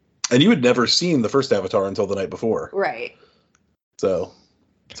it. And you had never seen the first Avatar until the night before. Right. So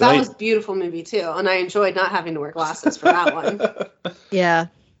that was a beautiful movie too, and I enjoyed not having to wear glasses for that one. Yeah.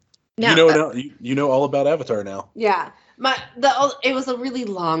 No, you know all about Avatar now. Yeah. It was a really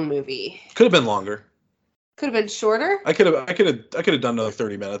long movie. Could have been longer. Could have been shorter. I could have done another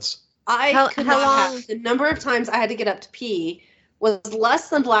 30 minutes. How long? The number of times I had to get up to pee was less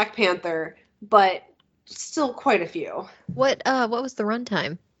than Black Panther, but still quite a few. What was the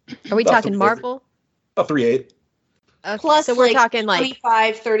runtime? Are we talking Marvel? About 3.8. Okay, plus, so we're talking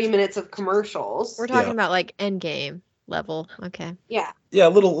 25-30 minutes of commercials. We're talking about like Endgame level. Okay. Yeah. Yeah, a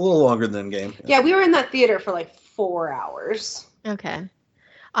little longer than Endgame. Yeah, we were in that theater for like 4 hours. Okay.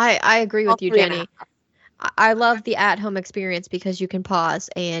 I agree with you, Jenny. I love the at-home experience because you can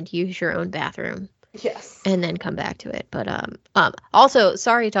pause and use your own bathroom. Yes. And then come back to it. But also,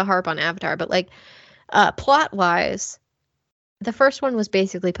 sorry to harp on Avatar, but like plot-wise, the first one was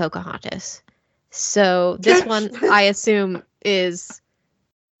basically Pocahontas. So this one, I assume, is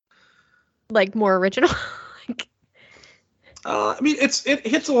like more original. I mean, it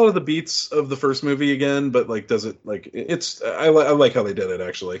hits a lot of the beats of the first movie again, but like, does it like it's? I like how they did it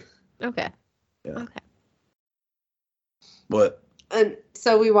actually. Okay. Yeah. Okay. What? And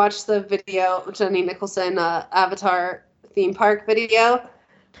so we watched the video, Jenny Nicholson Avatar theme park video,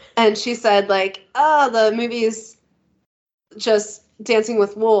 and she said like, "Oh, the movie's just Dancing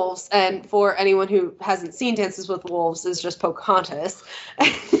with Wolves, and for anyone who hasn't seen Dances with Wolves, is just Pocahontas."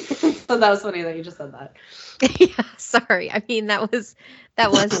 So that was funny that you just said that. Yeah, sorry. I mean, that was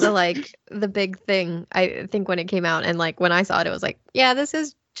the big thing I think when it came out, and like when I saw it, it was like, yeah, this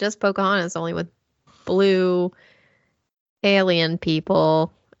is just Pocahontas only with blue alien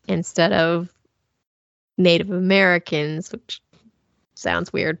people instead of Native Americans, which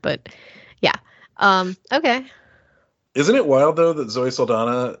sounds weird, but yeah. Okay. Isn't it wild though that Zoe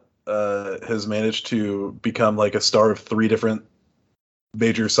Saldana has managed to become like a star of 3 different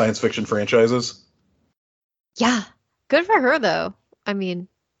major science fiction franchises? Yeah. Good for her though. I mean,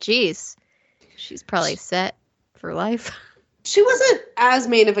 geez. She's probably set for life. She wasn't as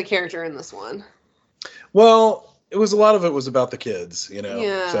main of a character in this one. Well, a lot of it was about the kids, you know.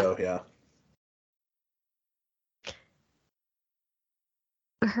 Yeah. So yeah.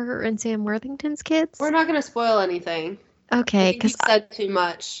 Her and Sam Worthington's kids? We're not going to spoil anything. Okay, because you said too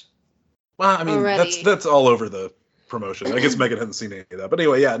much. Well, I mean, already. that's all over the promotion. I guess Megan hasn't seen any of that, but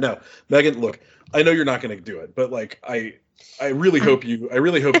anyway, yeah, no, Megan, look, I know you're not going to do it, but like, I really hope you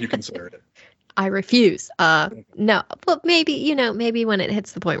consider it. I refuse. No, but maybe when it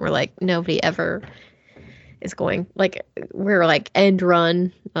hits the point where like nobody ever is going, like we're like end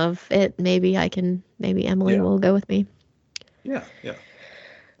run of it, maybe Emily will go with me. Yeah. I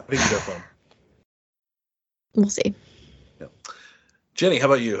think you'd have fun. We'll see. Yeah. Jenny, how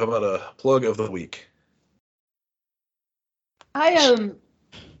about you? How about a plug of the week? I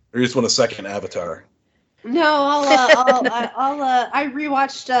Or you just want a second Avatar? No, I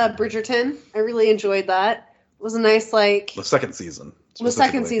rewatched Bridgerton. I really enjoyed that. It was a nice like the second season. The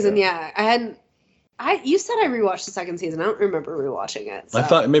second season, yeah. You said I rewatched the second season. I don't remember rewatching it. So. I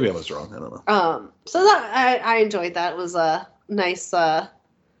thought maybe I was wrong. I don't know. So that I enjoyed that. It was a nice.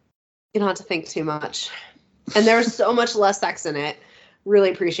 You don't have to think too much, and there was so much less sex in it. Really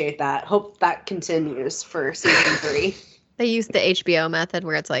appreciate that. Hope that continues for season 3. They used the HBO method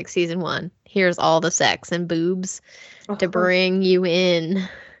where it's like season 1. Here's all the sex and boobs to bring you in.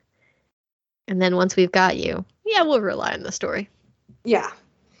 And then once we've got you, we'll rely on the story. Yeah.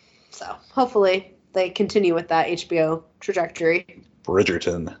 So hopefully they continue with that HBO trajectory.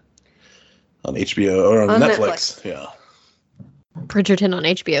 Bridgerton. on HBO or on Netflix. Yeah. Bridgerton on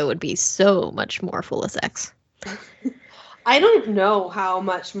HBO would be so much more full of sex. I don't know how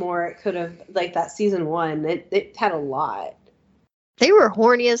much more it could have, like that season 1. It had a lot. They were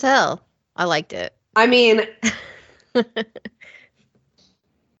horny as hell. I liked it. I mean,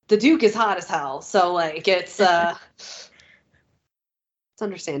 the Duke is hot as hell, so like it's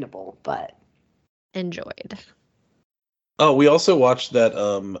understandable, but enjoyed. Oh, we also watched that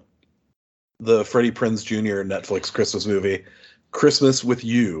the Freddie Prinze Jr. Netflix Christmas movie, Christmas with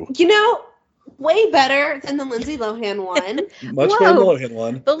You. You know, way better than the Lindsay Lohan one. Much better than the Lohan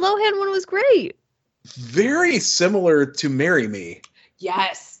one. The Lohan one was great. Very similar to Marry Me.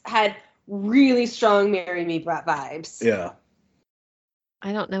 Yes, had really strong Marry Me vibes. Yeah.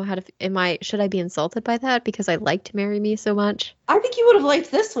 I don't know how to. Should I be insulted by that because I liked Marry Me so much? I think you would have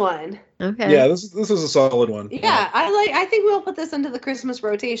liked this one. Okay. Yeah, this is a solid one. Yeah, I think we'll put this into the Christmas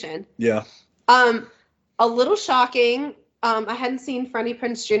rotation. Yeah. A little shocking. I hadn't seen Freddie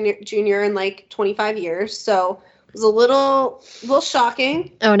Prinze Jr. in like 25 years, so it was a little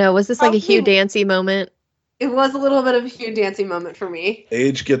shocking. Oh no, was this like a Hugh Dancy moment? It was a little bit of a Hugh Dancy moment for me.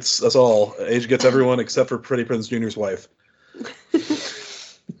 Age gets us all. Age gets everyone except for Freddie Prinze Jr.'s wife.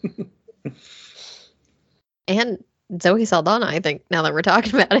 And Zoe Saldana, I think, now that we're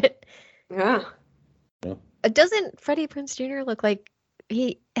talking about it. Yeah. Doesn't Freddie Prinze Jr. look like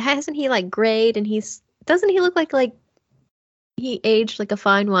he like grayed and doesn't he look like he aged like a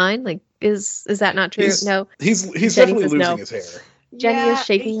fine wine? Like is that not true? No. He's definitely losing his hair. Jenny is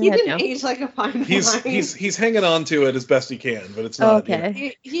shaking her head no. He didn't age like a fine wine. He's hanging on to it as best he can, but it's not.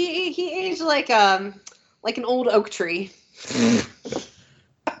 Okay. You know. He aged like an old oak tree.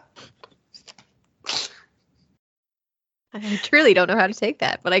 I truly don't know how to take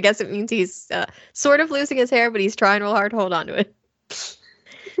that, but I guess it means he's sort of losing his hair, but he's trying real hard to hold on to it.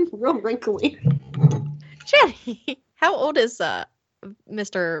 Real wrinkly. Jenny, how old is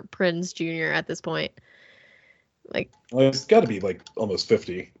Mr. Prinze Jr. at this point? Well, it's got to be like almost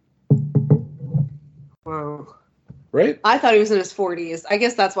 50. Wow. Right? I thought he was in his 40s. I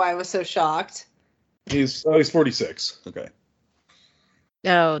guess that's why I was so shocked. He's 46. Okay.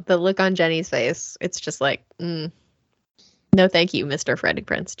 Oh, the look on Jenny's face. It's just like, no thank you, Mr. Freddie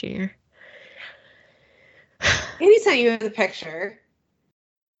Prinze Jr. Andy sent you the picture.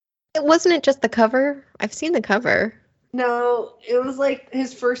 Wasn't it just the cover? I've seen the cover. No, it was like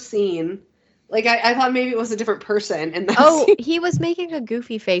his first scene. Like, I thought maybe it was a different person in that scene. He was making a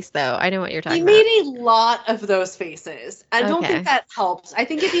goofy face, though. I know what you're talking about. He made a lot of those faces. I don't think that helped. I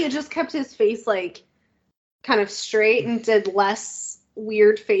think if he had just kept his face, like, kind of straight and did less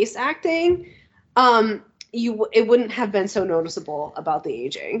weird face acting, it wouldn't have been so noticeable about the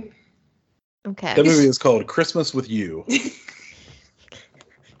aging. Okay. That movie is called Christmas with You.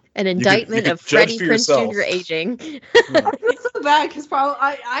 An indictment of Freddie Prinze Jr. aging. I feel so bad because probably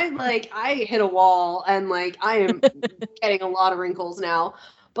I hit a wall and like I am getting a lot of wrinkles now.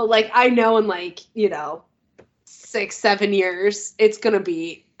 But like I know in 6-7 years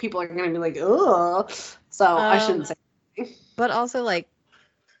people are gonna be like, ugh. So I shouldn't say anything. But also like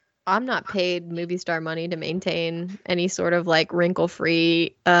I'm not paid movie star money to maintain any sort of like wrinkle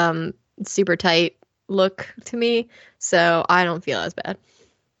free, super tight look to me. So I don't feel as bad.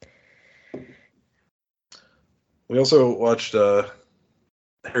 We also watched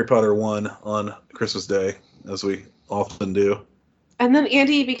Harry Potter 1 on Christmas Day, as we often do. And then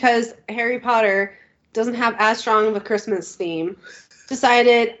Andy, because Harry Potter doesn't have as strong of a Christmas theme,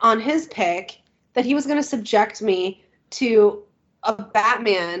 decided on his pick that he was going to subject me to a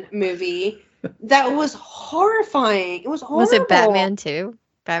Batman movie that was horrifying. It was horrible. Was it Batman 2?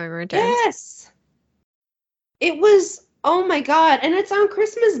 Batman Returns? Yes. It was, oh my God. And it's on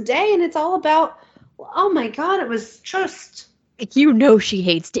Christmas Day, and it's all about... Oh my God, it was just... You know she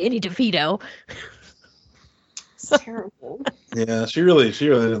hates Danny DeVito. It's terrible. Yeah, she really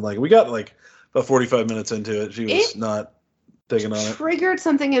didn't like it. We got like about 45 minutes into it. She was not taking on it. Triggered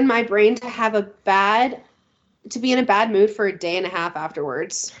something in my brain to be in a bad mood for a day and a half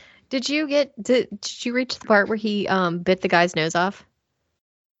afterwards. Did you reach the part where he bit the guy's nose off?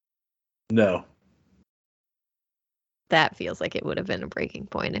 No. That feels like it would have been a breaking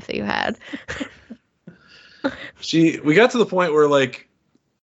point if you had. We got to the point where like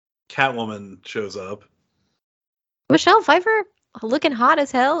Catwoman shows up. Michelle Pfeiffer looking hot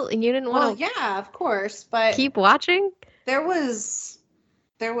as hell, and you didn't want to yeah, of course, but keep watching? There was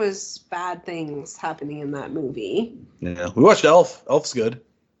bad things happening in that movie. Yeah. We watched Elf. Elf's good.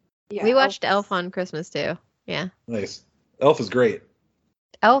 Yeah, we watched Elf on Christmas too. Yeah. Nice. Elf is great.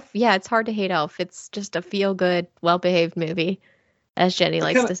 Elf, yeah, it's hard to hate Elf. It's just a feel-good, well-behaved movie, as Jenny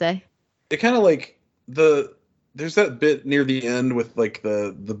likes to say. it kind of like there's that bit near the end with like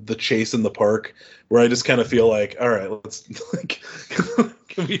the chase in the park where I just kind of feel like, all right, let's like,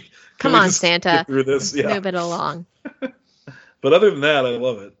 Come we on, just Santa. get through this? Let's move it along. But other than that, I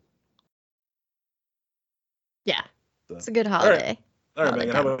love it. Yeah, So, it's a good holiday. All right,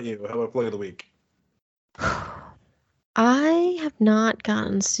 Megan, how about you? How about play of the week? I have not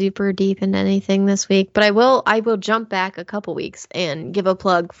gotten super deep into anything this week, but I will jump back a couple weeks and give a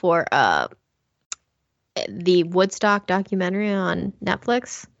plug for the Woodstock documentary on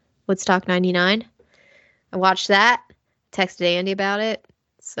Netflix, Woodstock 99. I watched that, texted Andy about it.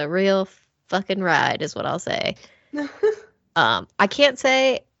 It's a real fucking ride is what I'll say. I can't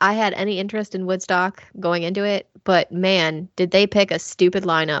say I had any interest in Woodstock going into it, but man, did they pick a stupid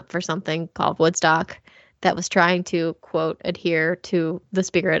lineup for something called Woodstock that was trying to, quote, adhere to the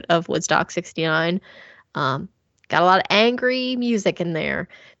spirit of Woodstock 69. Got a lot of angry music in there.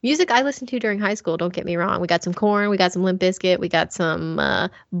 Music I listened to during high school, don't get me wrong. We got some Korn, we got some Limp Bizkit, we got some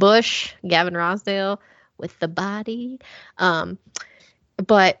Bush, Gavin Rossdale with The Body.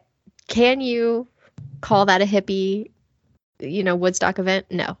 But can you call that a hippie, Woodstock event?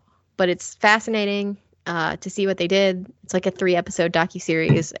 No. But it's fascinating to see what they did. It's like a 3-episode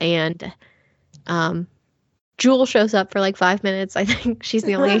docuseries, and Jewel shows up for like 5 minutes. I think she's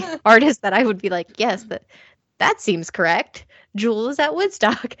the only artist that I would be like, yes, that seems correct. Jewel is at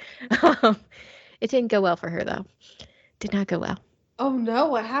Woodstock. It didn't go well for her, though. Did not go well. Oh, no.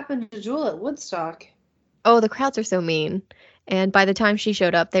 What happened to Jewel at Woodstock? Oh, the crowds are so mean. And by the time she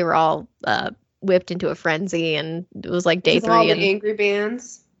showed up, they were all whipped into a frenzy. And it was like day 3. All the angry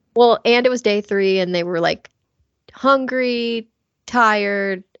bands? Well, and it was day 3, and they were like hungry,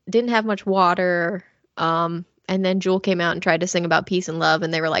 tired, didn't have much water. And then Jewel came out and tried to sing about peace and love,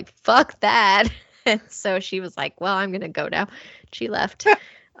 and they were like, fuck that. And so she was like, well, I'm going to go now. She left.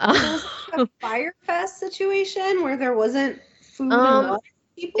 A Fyre Fest situation where there wasn't food and water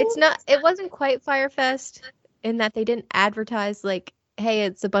for people? It wasn't quite Fyre Fest in that they didn't advertise like, hey,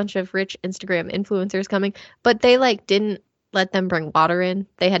 it's a bunch of rich Instagram influencers coming, but they like didn't let them bring water in.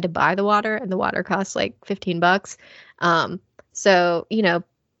 They had to buy the water, and the water costs like $15. So,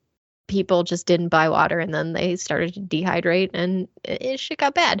 people just didn't buy water, and then they started to dehydrate, and shit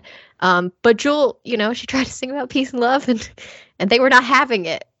got bad. But Jewel, she tried to sing about peace and love, and they were not having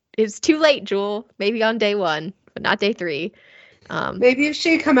it. It's too late, Jewel. Maybe on day 1, but not day 3. Maybe if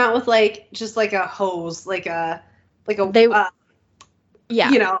she had come out with just like a hose, and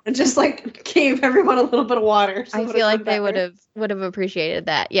just like gave everyone a little bit of water. I feel like they would have appreciated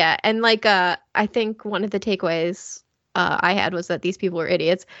that. Yeah. And like I think one of the takeaways I had was that these people were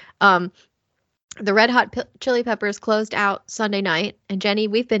idiots. The Red Hot Chili Peppers closed out Sunday night, and Jenny,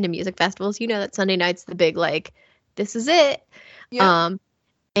 we've been to music festivals. You know that Sunday night's the big like, this is it. Yeah.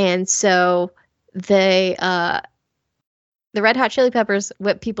 And so the Red Hot Chili Peppers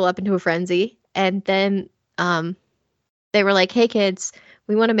whipped people up into a frenzy, and then they were like, hey kids,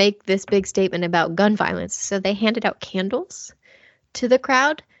 we want to make this big statement about gun violence. So they handed out candles to the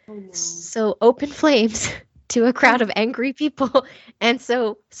crowd. Oh, no. So open flames to a crowd of angry people. And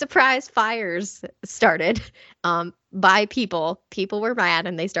so surprise fires started by people. People were mad,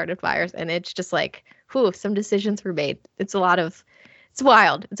 and they started fires. And it's just like, some decisions were made. It's wild.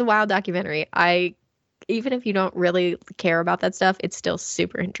 It's a wild documentary. Even if you don't really care about that stuff, it's still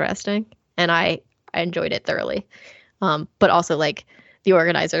super interesting. And I enjoyed it thoroughly. But also like the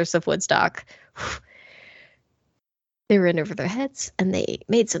organizers of Woodstock, they were in over their heads, and they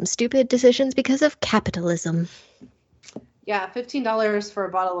made some stupid decisions because of capitalism. Yeah, $15 for a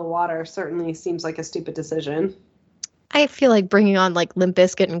bottle of water certainly seems like a stupid decision. I feel like bringing on like Limp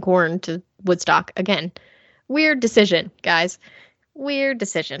Bizkit and Korn to Woodstock again. Weird decision, guys. Weird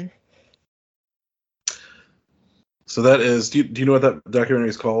decision. So that is. Do you know what that documentary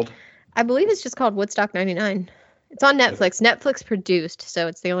is called? I believe it's just called Woodstock 99. It's on Netflix. Netflix produced, so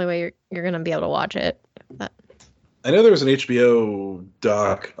it's the only way you're going to be able to watch it. But I know there was an HBO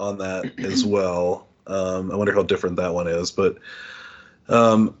doc on that as well. I wonder how different that one is. But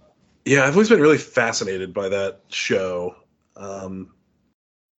yeah, I've always been really fascinated by that show,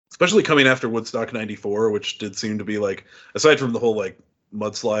 especially coming after Woodstock 94, which did seem to be like, aside from the whole like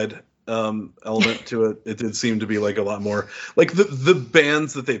mudslide element to it, it did seem to be like a lot more like the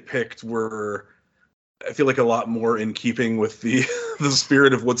bands that they picked were, I feel like, a lot more in keeping with the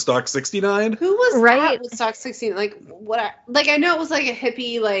spirit of Woodstock 69. Who was at Woodstock 69? Like I know it was like a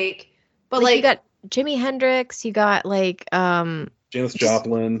hippie but you got Jimi Hendrix, you got like Janis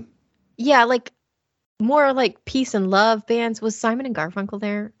Joplin. Yeah, like more like peace and love bands. Was Simon and Garfunkel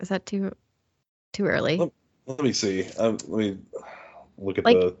there? Is that too early? Let me see. Let me look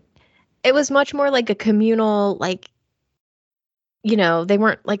at it was much more like a communal, like, you know, they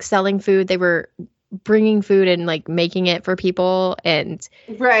weren't like selling food. They were bringing food and like making it for people. And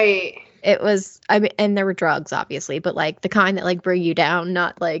Right. it was, I mean, and there were drugs, obviously, but like the kind that like bring you down,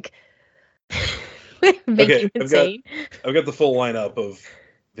 not like make you insane. I've got the full lineup of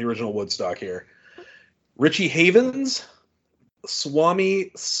the original Woodstock here. Richie Havens,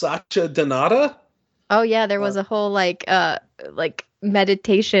 Swami Satchidananda. Oh yeah, there was a whole like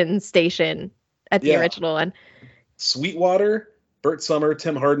meditation station at the original one. Sweetwater, Bert Summer,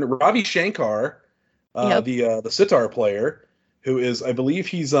 Tim Hardin, Ravi Shankar, the sitar player, who is, I believe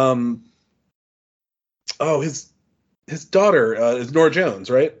he's his daughter is Nora Jones,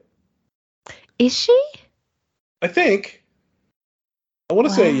 right? Is she? I think. I want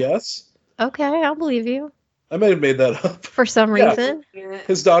to say yes. Okay, I'll believe you. I might have made that up. For some reason.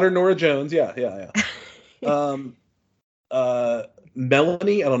 His daughter, Nora Jones. Yeah.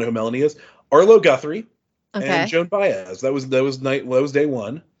 Melanie, I don't know who Melanie is. Arlo Guthrie and Joan Baez. That was day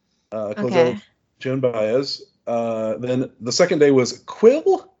one. Joan Baez. Then the second day was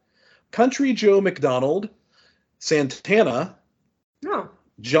Quill, Country Joe McDonald, Santana,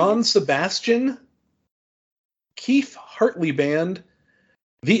 John Sebastian, Keith Hartley Band,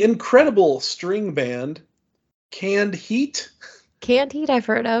 The Incredible String Band, Canned Heat. Canned Heat I've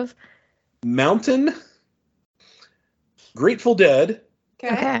heard of. Mountain, Grateful Dead.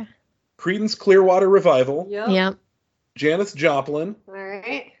 Okay. Creedence Clearwater Revival. Yep. Janis Joplin. All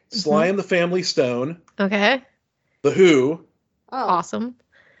right. Sly and the Family Stone. Okay. The Who. Oh. Awesome.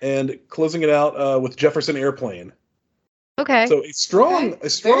 And closing it out with Jefferson Airplane. Okay. So a strong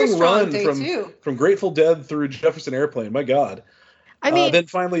run from from Grateful Dead through Jefferson Airplane. My God. I mean, then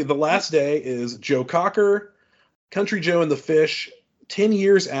finally the last day is Joe Cocker, Country Joe and the Fish, 10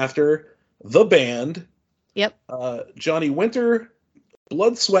 Years After, The Band. Yep. Johnny Winter,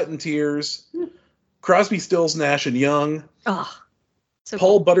 Blood, Sweat and Tears, Crosby, Stills, Nash and Young. Oh. So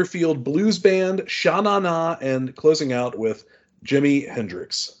Paul Butterfield Blues Band, Sha Na Na, and closing out with Jimi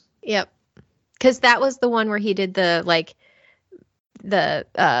Hendrix. Yep. Because that was the one where he did the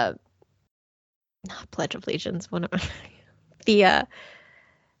not Pledge of Allegiance, the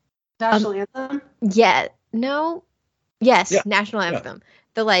national anthem. National anthem.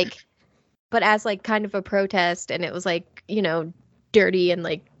 The like, but as like kind of a protest, and it was like, you know, dirty and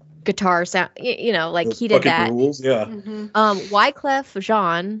like guitar sound, you know, like he did that. Rules, yeah. Mm-hmm. Wyclef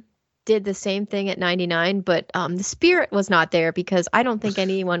Jean did the same thing at 99, but the spirit was not there because I don't think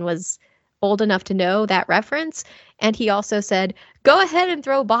anyone was old enough to know that reference. And he also said, go ahead and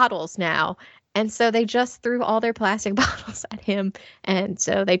throw bottles now. And so they just threw all their plastic bottles at him. And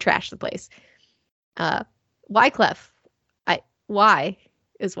so they trashed the place. Wyclef, why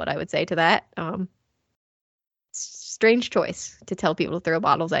is what I would say to that. Strange choice to tell people to throw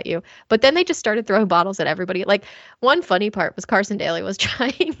bottles at you. But then they just started throwing bottles at everybody. Like, one funny part was Carson Daly was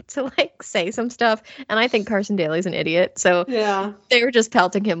trying to like say some stuff, and I think Carson Daly's an idiot. So yeah, they were just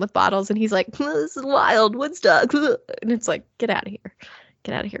pelting him with bottles, and he's like, this is wild, Woodstock. And it's like, get out of here.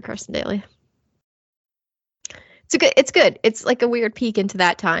 Get out of here, Carson Daly. It's good. It's like a weird peek into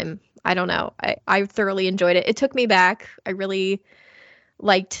that time. I don't know. I thoroughly enjoyed it. It took me back. I really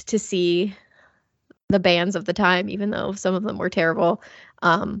liked to see the bands of the time, even though some of them were terrible,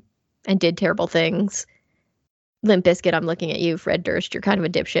 and did terrible things. Limp Bizkit, I'm looking at you. Fred Durst, you're kind of a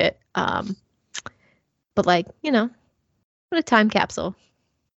dipshit. But like, you know, what a time capsule.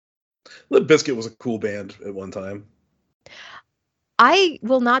 Limp Bizkit was a cool band at one time. I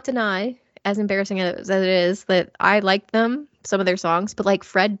will not deny, as embarrassing as it is, that I liked them, some of their songs, but like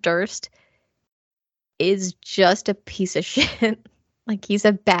Fred Durst is just a piece of shit. Like, he's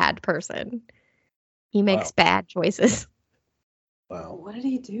a bad person. He makes bad choices. Wow. What did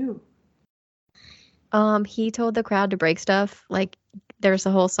he do? He told the crowd to break stuff. Like, there's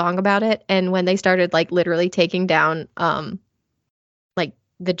a whole song about it. And when they started like literally taking down like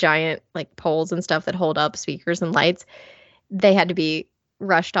the giant like poles and stuff that hold up speakers and lights, they had to be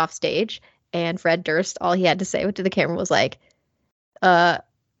rushed off stage. And Fred Durst, all he had to say to the camera was like,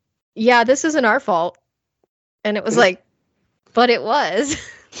 yeah, this isn't our fault. And it was like, but it was.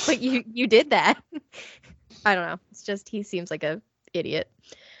 But you did that. I don't know. It's just, he seems like a idiot.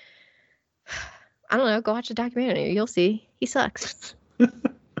 I don't know. Go watch the documentary. You'll see. He sucks.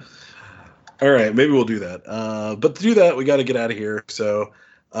 All right. Maybe we'll do that. But to do that, we got to get out of here. So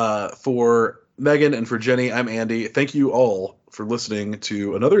for Megan and for Jenny, I'm Andy. Thank you all for listening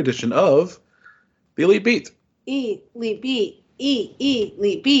to another edition of The Elite Beat. Elite Beat.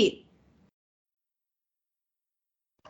 Elite Beat.